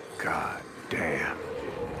be goddamn.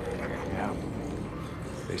 Yeah.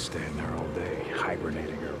 They stay in there all day,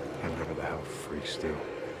 hibernating or whatever the hell freaks do.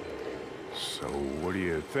 So what are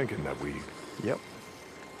you thinking, that we... Yep.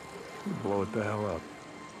 We blow it the hell up.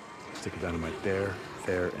 Stick it dynamite there,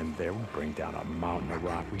 and there. We bring down a mountain of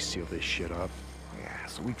rock. We seal this shit up. Yeah,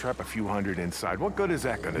 so we trap a few hundred inside. What good is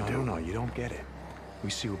that gonna do? No, you don't get it. We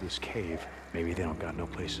seal this cave. Maybe they don't got no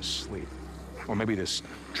place to sleep. Or maybe this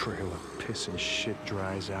trail of piss and shit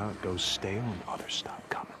dries out, goes stale, and others stop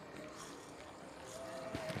coming.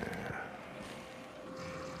 Yeah.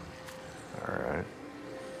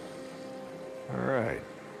 All right.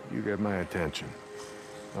 You get my attention.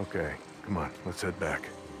 Okay, come on, let's head back.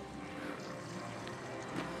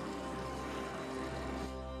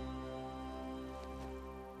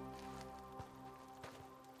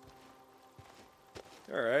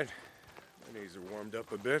 All right. My knees are warmed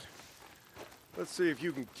up a bit. Let's see if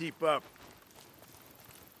you can keep up.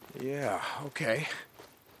 Yeah, okay.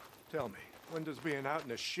 Tell me, when does being out in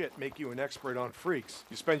the shit make you an expert on freaks?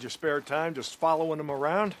 You spend your spare time just following them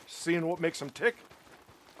around, seeing what makes them tick?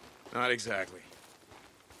 Not exactly.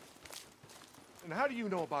 And how do you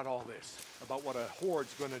know about all this? About what a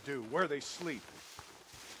horde's gonna do, where they sleep?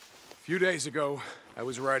 A few days ago, I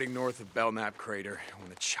was riding north of Belknap Crater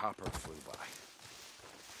when a chopper flew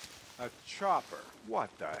by. A chopper? What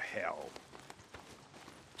the hell?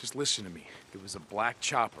 Just listen to me. There was a black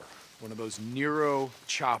chopper. One of those Nero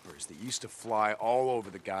choppers that used to fly all over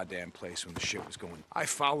the goddamn place when the shit was going. I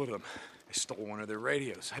followed them. I stole one of their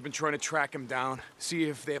radios. I've been trying to track them down, see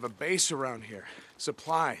if they have a base around here.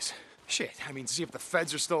 Supplies. Shit, I mean, see if the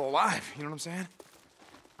feds are still alive. You know what I'm saying?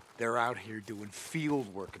 They're out here doing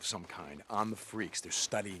field work of some kind on the freaks. They're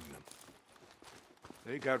studying them.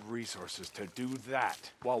 They got resources to do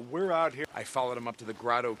that, while we're out here. I followed them up to the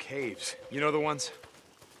Grotto Caves. You know the ones?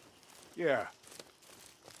 Yeah.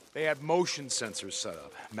 They had motion sensors set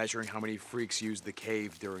up, measuring how many freaks used the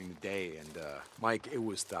cave during the day, and, Mike, it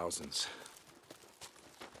was thousands.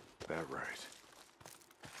 That right.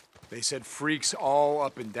 They said freaks all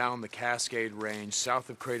up and down the Cascade Range, south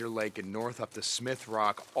of Crater Lake and north up to Smith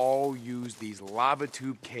Rock, all used these lava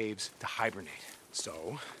tube caves to hibernate.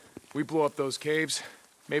 So, we blow up those caves,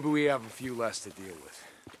 maybe we have a few less to deal with.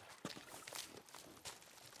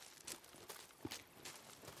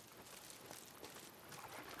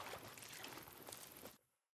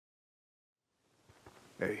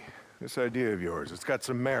 Hey, this idea of yours, it's got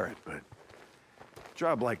some merit, but a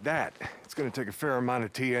job like that, it's gonna take a fair amount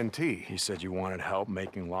of TNT. He said you wanted help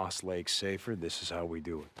making Lost Lake safer. This is how we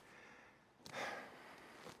do it.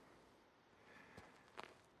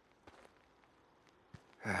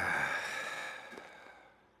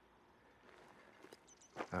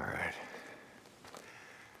 All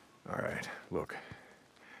right, look.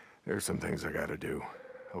 There's some things I gotta do,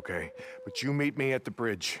 okay? But you meet me at the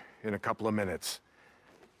bridge in a couple of minutes.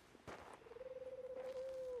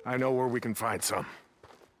 I know where we can find some.